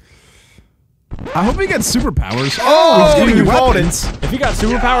 I hope he gets superpowers. Oh, he's giving you called it. weapons. If he got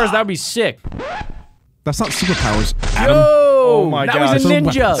superpowers, that would be sick. That's not superpowers, Adam. Oh my that gosh. was a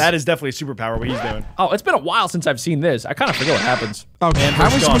ninja. That is definitely a superpower, what he's doing. Oh, it's been a while since I've seen this. I kind of forget what happens. Okay, And how are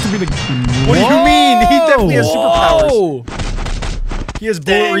we first supposed to be the... What do you mean? He definitely has superpowers. Whoa! He has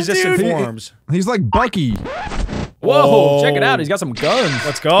Dang, bullet-resistant dude. forearms. He's like Bucky. Whoa! Oh. Check it out. He's got some guns.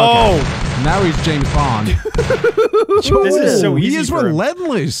 Let's go. Now he's James Bond. This is so easy He is for him.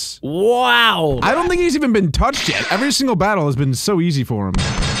 relentless. Wow! I don't think he's even been touched yet. Every single battle has been so easy for him.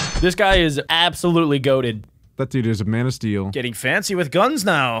 This guy is absolutely goated. That dude is a man of steel. Getting fancy with guns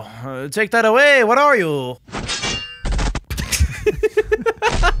now. Take that away. What are you?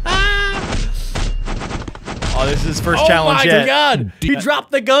 Oh, this is his first challenge Oh my yet. god! He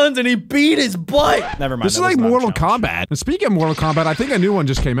dropped the guns and he beat his butt. Never mind. This is that was like not a Mortal challenge. Kombat. And speaking of Mortal Kombat, I think a new one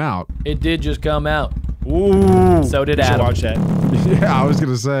just came out. It did just come out. Ooh. So did We should Adam. watch that. Yeah, I was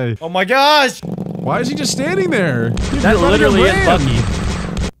gonna say. Oh my gosh! Why is he just standing there? He's That running literally is around.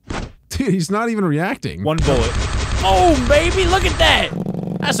 Bucky. Dude, he's not even reacting. One bullet. Oh baby, look at that!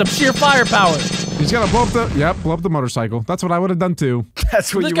 That's some sheer firepower. He's gotta blow up the. Yep, blow up the motorcycle. That's what I would have done too.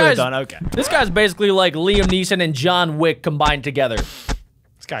 That's what This you would have guy's- done. Okay. This guy's basically like Liam Neeson and John Wick combined together.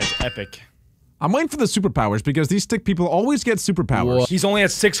 This guy's epic. I'm waiting for the superpowers because these stick people always get superpowers. Whoa. He's only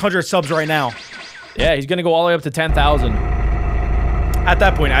at 600 subs right now. Yeah, he's gonna go all the way up to 10,000. At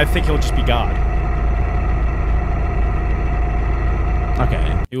that point, I think he'll just be God.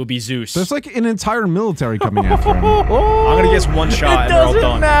 Okay. It will be Zeus. There's like an entire military coming after him. I'm gonna guess one shot It and they're all doesn't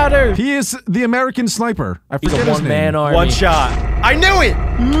done. matter. He is the American sniper. I He's forget a his one-man name. army. One shot. I knew it!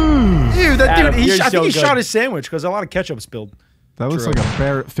 Dude, that Adam, dude, you're I so think he good. shot his sandwich because a lot of ketchup spilled. That looks True. like a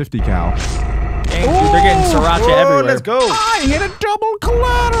Barrett 50 cal. Dang, dude, they're getting sriracha Whoa, everywhere. let's go. I hit a double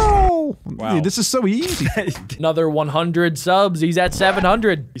collateral. Wow. Dude, this is so easy. Another 100 subs. He's at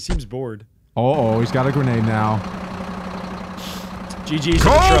 700. He seems bored. Oh, he's got a grenade now. GG's in the truck.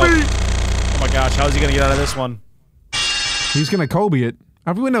 Oh my gosh, how is he gonna get out of this one? He's gonna Kobe it.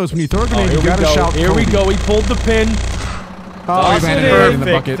 Everyone knows when you throw a grenade, Here you we gotta go. shout Here we Kobe. go. He pulled the pin. Oh, he Toss ran it it right in the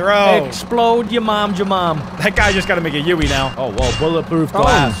Perfect bucket. throw. Explode your mom, your mom. That guy just gotta make a Yui now. Oh, whoa, bulletproof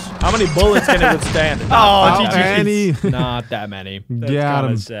glass. How many bullets can it withstand? Oh, Oh, GG's. and he Not that many. That's got kinda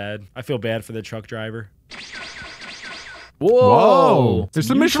him. sad. I feel bad for the truck driver. Whoa. Whoa. It's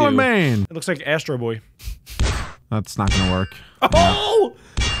the You Michelin two. Man. It looks like Astro Boy. That's not gonna work. Oh!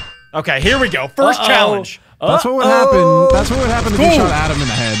 Okay, here we go. First challenge. That's what would happen. That's what would happen if you shot Adam in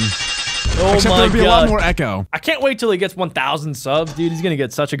the head. Oh Except my there'd be a lot god. more echo. I can't wait till he gets 1,000 subs, dude. He's gonna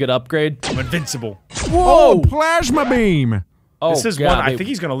get such a good upgrade. I'm invincible. Whoa! Plasma beam. Oh, This is god, one. I wait. think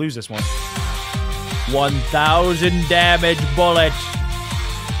he's gonna lose this one. 1,000 damage bullets.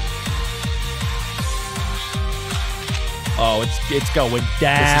 Oh, it's going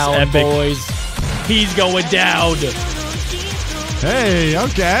down, epic. boys. He's going down. Hey,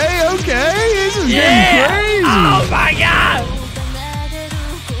 okay. This is Yeah. getting crazy. Oh my god.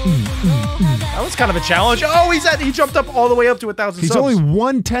 That was kind of a challenge. Oh, he jumped up all the way up to 1,000 He's subs. only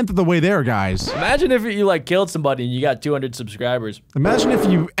 1/10 of the way there, guys. Imagine if you like killed somebody and you got 200 subscribers. Imagine if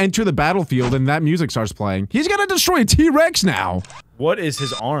you enter the battlefield and that music starts playing. He's gonna destroy a T-Rex now. What is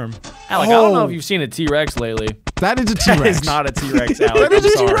his arm? Alec, I don't know if you've seen a T-Rex lately. That is a That T-Rex. is not a T-Rex, Alec. That is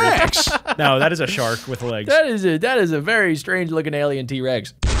I'm a sorry. T-Rex. No, that is a shark with legs. That is a very strange looking alien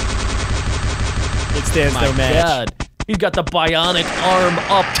T-Rex. It stands no match. God. He's got the bionic arm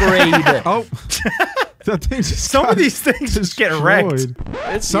upgrade. Oh. That thing's just Some of these things just get wrecked.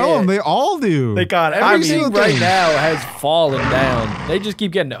 destroyed. Some of them, they all do. They got it. Everything right now has fallen down. They just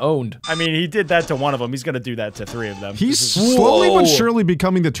keep getting owned. I mean, he did that to one of them. He's gonna do that to 3 of them. He's This is- slowly but Whoa. surely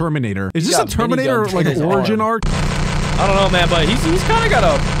becoming the Terminator. Is this a got Terminator miniguns like in his origin arm. arc? I don't know, man, but he's kind of got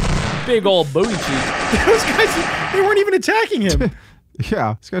a big old booty cheek. Those guys, they weren't even attacking him.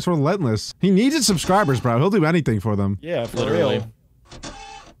 Yeah, this guy's relentless. He needs his subscribers, bro. He'll do anything for them. Yeah, for Literally. real.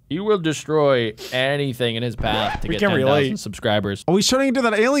 He will destroy anything in his path to We get can 10,000 relate. subscribers. Oh, he's turning into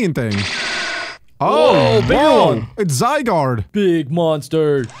that alien thing. Whoa, Oh, bigger whoa. one. It's Zygarde. Big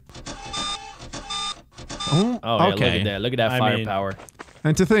monster. Oh, Oh, yeah, okay. look at that. Look at that I mean- firepower.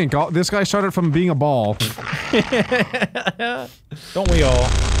 And to think, this guy started from being a ball. Don't we all?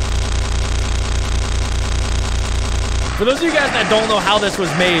 For those of you guys that don't know how this was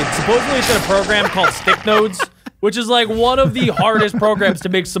made, supposedly it's in a program called Stick Nodes, which is like one of the hardest programs to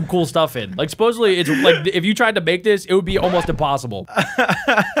make some cool stuff in. Like supposedly it's like if you tried to make this, it would be almost impossible.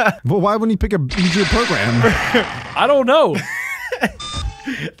 Well, why wouldn't he pick a easier program? I don't know.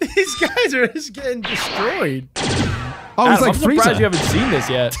 These guys are just getting destroyed. Oh, Adam, it's like I'm surprised Frieza. you haven't seen this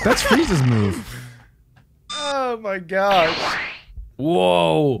yet. That's Frieza's move. Oh my gosh.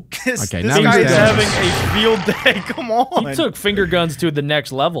 Whoa. This Okay, now guy he's is dead. having a field day. Come on. He took finger guns to the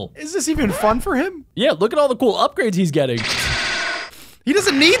next level. Is this even fun for him? Yeah, look at all the cool upgrades he's getting. He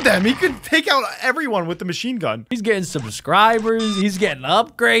doesn't need them. He could take out everyone with the machine gun. He's getting subscribers. He's getting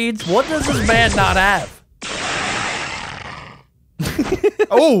upgrades. What does this man not have?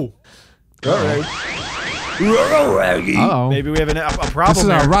 Oh, Uh-oh. maybe we have a This problem is a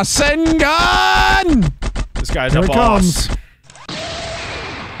there. Rasengan! This guy's Here a it boss. comes.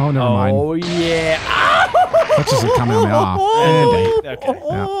 Oh, never mind. Oh, yeah. That's just a Kamehameha. Okay.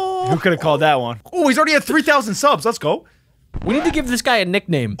 Yeah. Who could have called that one? Oh, he's already at 3,000 subs. Let's go. We need to give this guy a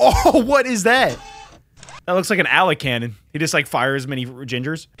nickname. Oh, what is that? That looks like an Alec cannon. He just like fires many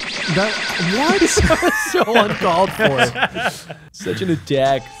gingers. What? So uncalled for. Such an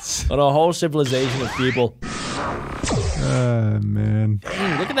attack on a whole civilization of people. Man.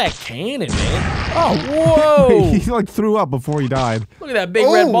 Dang, look at that cannon, man. Oh, Whoa. he like threw up before he died. Look at that big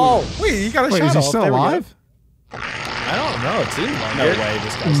red ball. Wait, he got a Wait, shot is he off. still There we go. alive? I don't know. It seems like No it. way,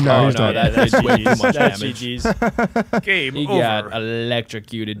 this guy's No, Oh, he's no, dead. that's way too much That's damage. GG's. Game He over. got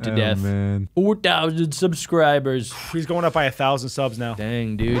electrocuted to Oh, death. man. 4,000 subscribers. He's going up by 1,000 subs now.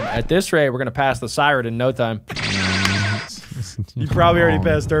 Dang, dude. At this rate, we're going to pass the Siren in no time. You probably already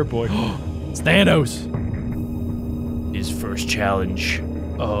passed Dirt Boy. It's Thanos. His first challenge.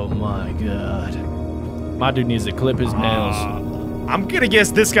 Oh, my God. My dude needs to clip his nails. I'm gonna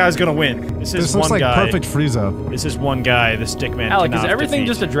guess this guy's gonna win. This is This looks one like guy. perfect Frieza. This is one guy, the Stickman. Alec, is cannot everything defeat.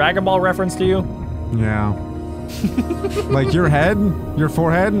 just a Dragon Ball reference to you? Yeah. Like your head, your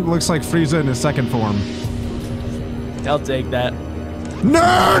forehead looks like Frieza in his second form. I'll take that.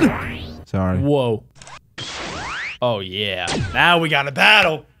 Nerd! Sorry. Whoa. Oh, yeah. Now we got a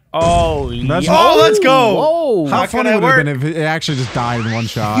battle. Oh, That's- yeah. Oh, let's go. Whoa. How How can funny I would it have work? been if it actually just died in one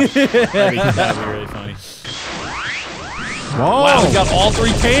shot? That'd be really funny. Whoa! Wow, he's got all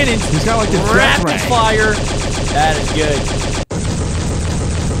 3 cannons. He's got like the death Rapid ray. fire. That is good.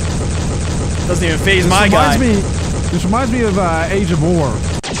 Doesn't even phase my guy. This reminds me of Age of War.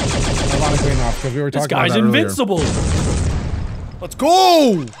 Ironically enough, because we were This talking about guy's that earlier. invincible. Let's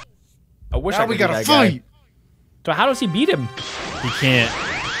go. I wish I Now could we be gotta that guy. fight. So how does he beat him? He can't.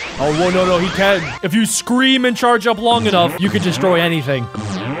 Oh, whoa, no, he can. If you scream and charge up long enough, you can destroy anything.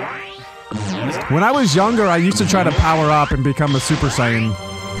 When I was younger, I used to try to power up and become a Super Saiyan.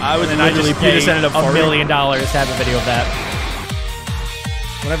 I was And I just- literally you just paying ended up $1 farting? million to have a video of that.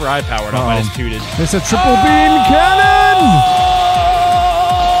 Whenever I powered up, I just tooted. It's a triple beam cannon!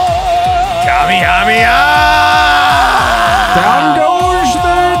 Down goes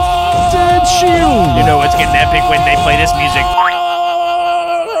the shield! You know it's getting epic when they play this music.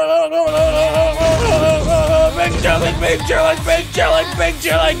 Big chilling, big chilling, big chilling, big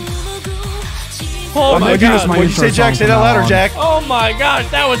chilling. Oh my god. my What'd you say, intro Jack? song Say that from now louder, on. Jack. Oh my gosh,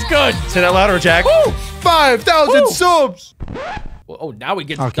 that was good. Say that louder, Jack. Woo! 5,000 Woo! subs. Oh, now we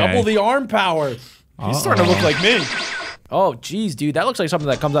get Okay. double the arm power. He's starting to look like me. Oh, geez, dude. That looks like something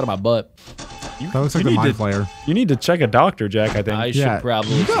that comes out of my butt. That looks like You the need mind to- flayer. You need to check a doctor, Jack, I think. I should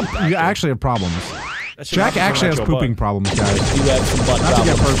probably. You actually have problems. That should Jack not be actually has coming out your pooping butt. problems, guys. You have some butt Not to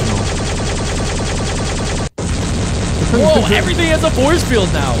get problems. personal. Whoa, everything has a force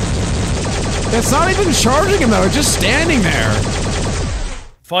field now. It's not even charging him though. It's just standing there.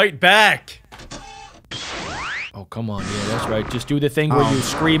 Fight back. Oh, come on. Yeah, that's right. Just do the thing where Oh. you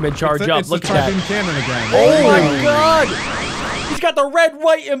scream and charge up. It's Look the at that. Triton cannon again. Oh my god! He's got the red,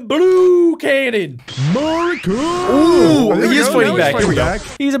 white, and blue cannon. Marco! Ooh, he is fighting back. Here we go.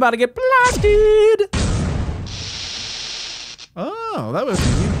 He's about to get blasted. Oh, that was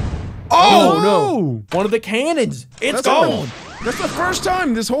easy. Oh, no. One of the cannons. It's That's gone. That's the first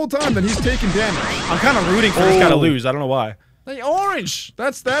time this whole time that he's taken damage. I'm kind of rooting for this guy to lose. I don't know why. Hey, orange.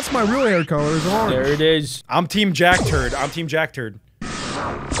 That's my real hair color is orange. There it is. I'm Team Jack Turd. I'm Team Jack Turd.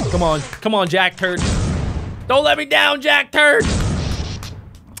 Come on. Come on, Jack Turd. Don't let me down, Jack Turd.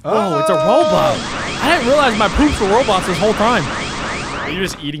 Oh, it's a robot. I didn't realize my poops were robots this whole time. Are you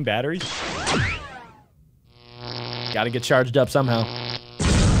just eating batteries? Gotta get charged up somehow.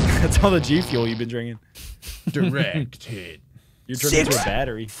 That's all the G Fuel you've been drinking. Direct hit. You're turning into a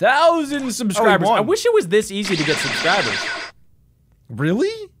battery. 1,000 subscribers. won. I wish it was this easy to get subscribers. Really?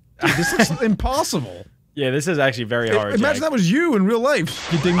 Dude, this looks impossible. Yeah, this is actually very hard. Imagine Jack. that was you in real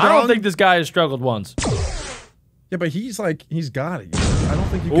life. You ding I don't dong. think this guy has struggled once. Yeah, but he's got it. I don't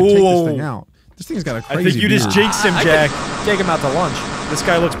think you can take this thing Ooh. out. This thing's got a I crazy think you just beard. jinxed him, I Jack. could take him out to lunch. This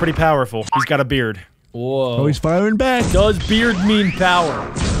guy looks pretty powerful. He's got a beard. Whoa. Oh, he's firing back. Does beard mean power?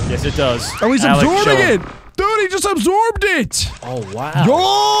 Yes, it does. Oh, he's Alec, absorbing show him. it. Dude, he just absorbed it. Oh, wow.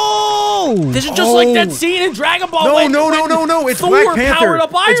 Yo! This is just like that scene in Dragon Ball. No, when- no, when no, no, no. It's Thor Black Panther. powered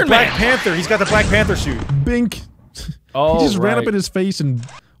up Iron It's Black Man. Panther. He's got the Black Panther suit. Bink. Oh, He just ran up right. in his face and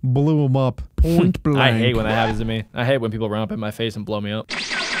blew him up. Point blank. I hate when that happens to me. I hate when people run up in my face and blow me up.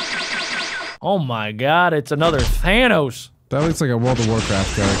 Oh my god, it's another Thanos. That looks like a World of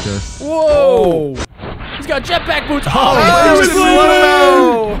Warcraft character. Whoa! He's got jetpack boots. Oh, he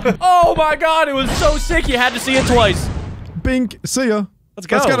slow. flew! Oh my god, it was so sick. You had to see it twice. Bink. See ya. Let's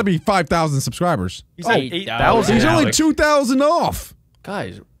go. That's got to be 5,000 subscribers. He's at 8,000. He's only Alex. 2,000 off.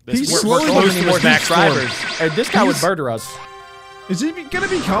 Guys, He's we're slowly close looking to more his max subscribers. subscribers. This guy would He's- murder us. Is he gonna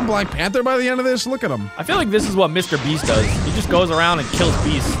become Black Panther by the end of this? Look at him. I feel like this is what Mr. Beast does. He just goes around and kills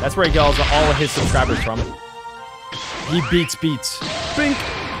beasts. That's where he gets all of his subscribers from. He beats beats. Bink.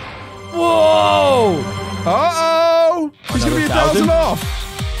 Whoa! Uh-oh. He's gonna be 1,000 1,000? off.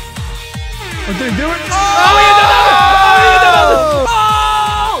 What did he do it? Oh, he did another!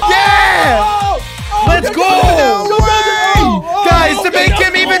 Oh! Yeah! Let's go! No way! Guys, to make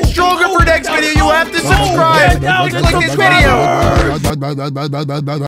him even stronger for next video, you have to subscribe and click this video.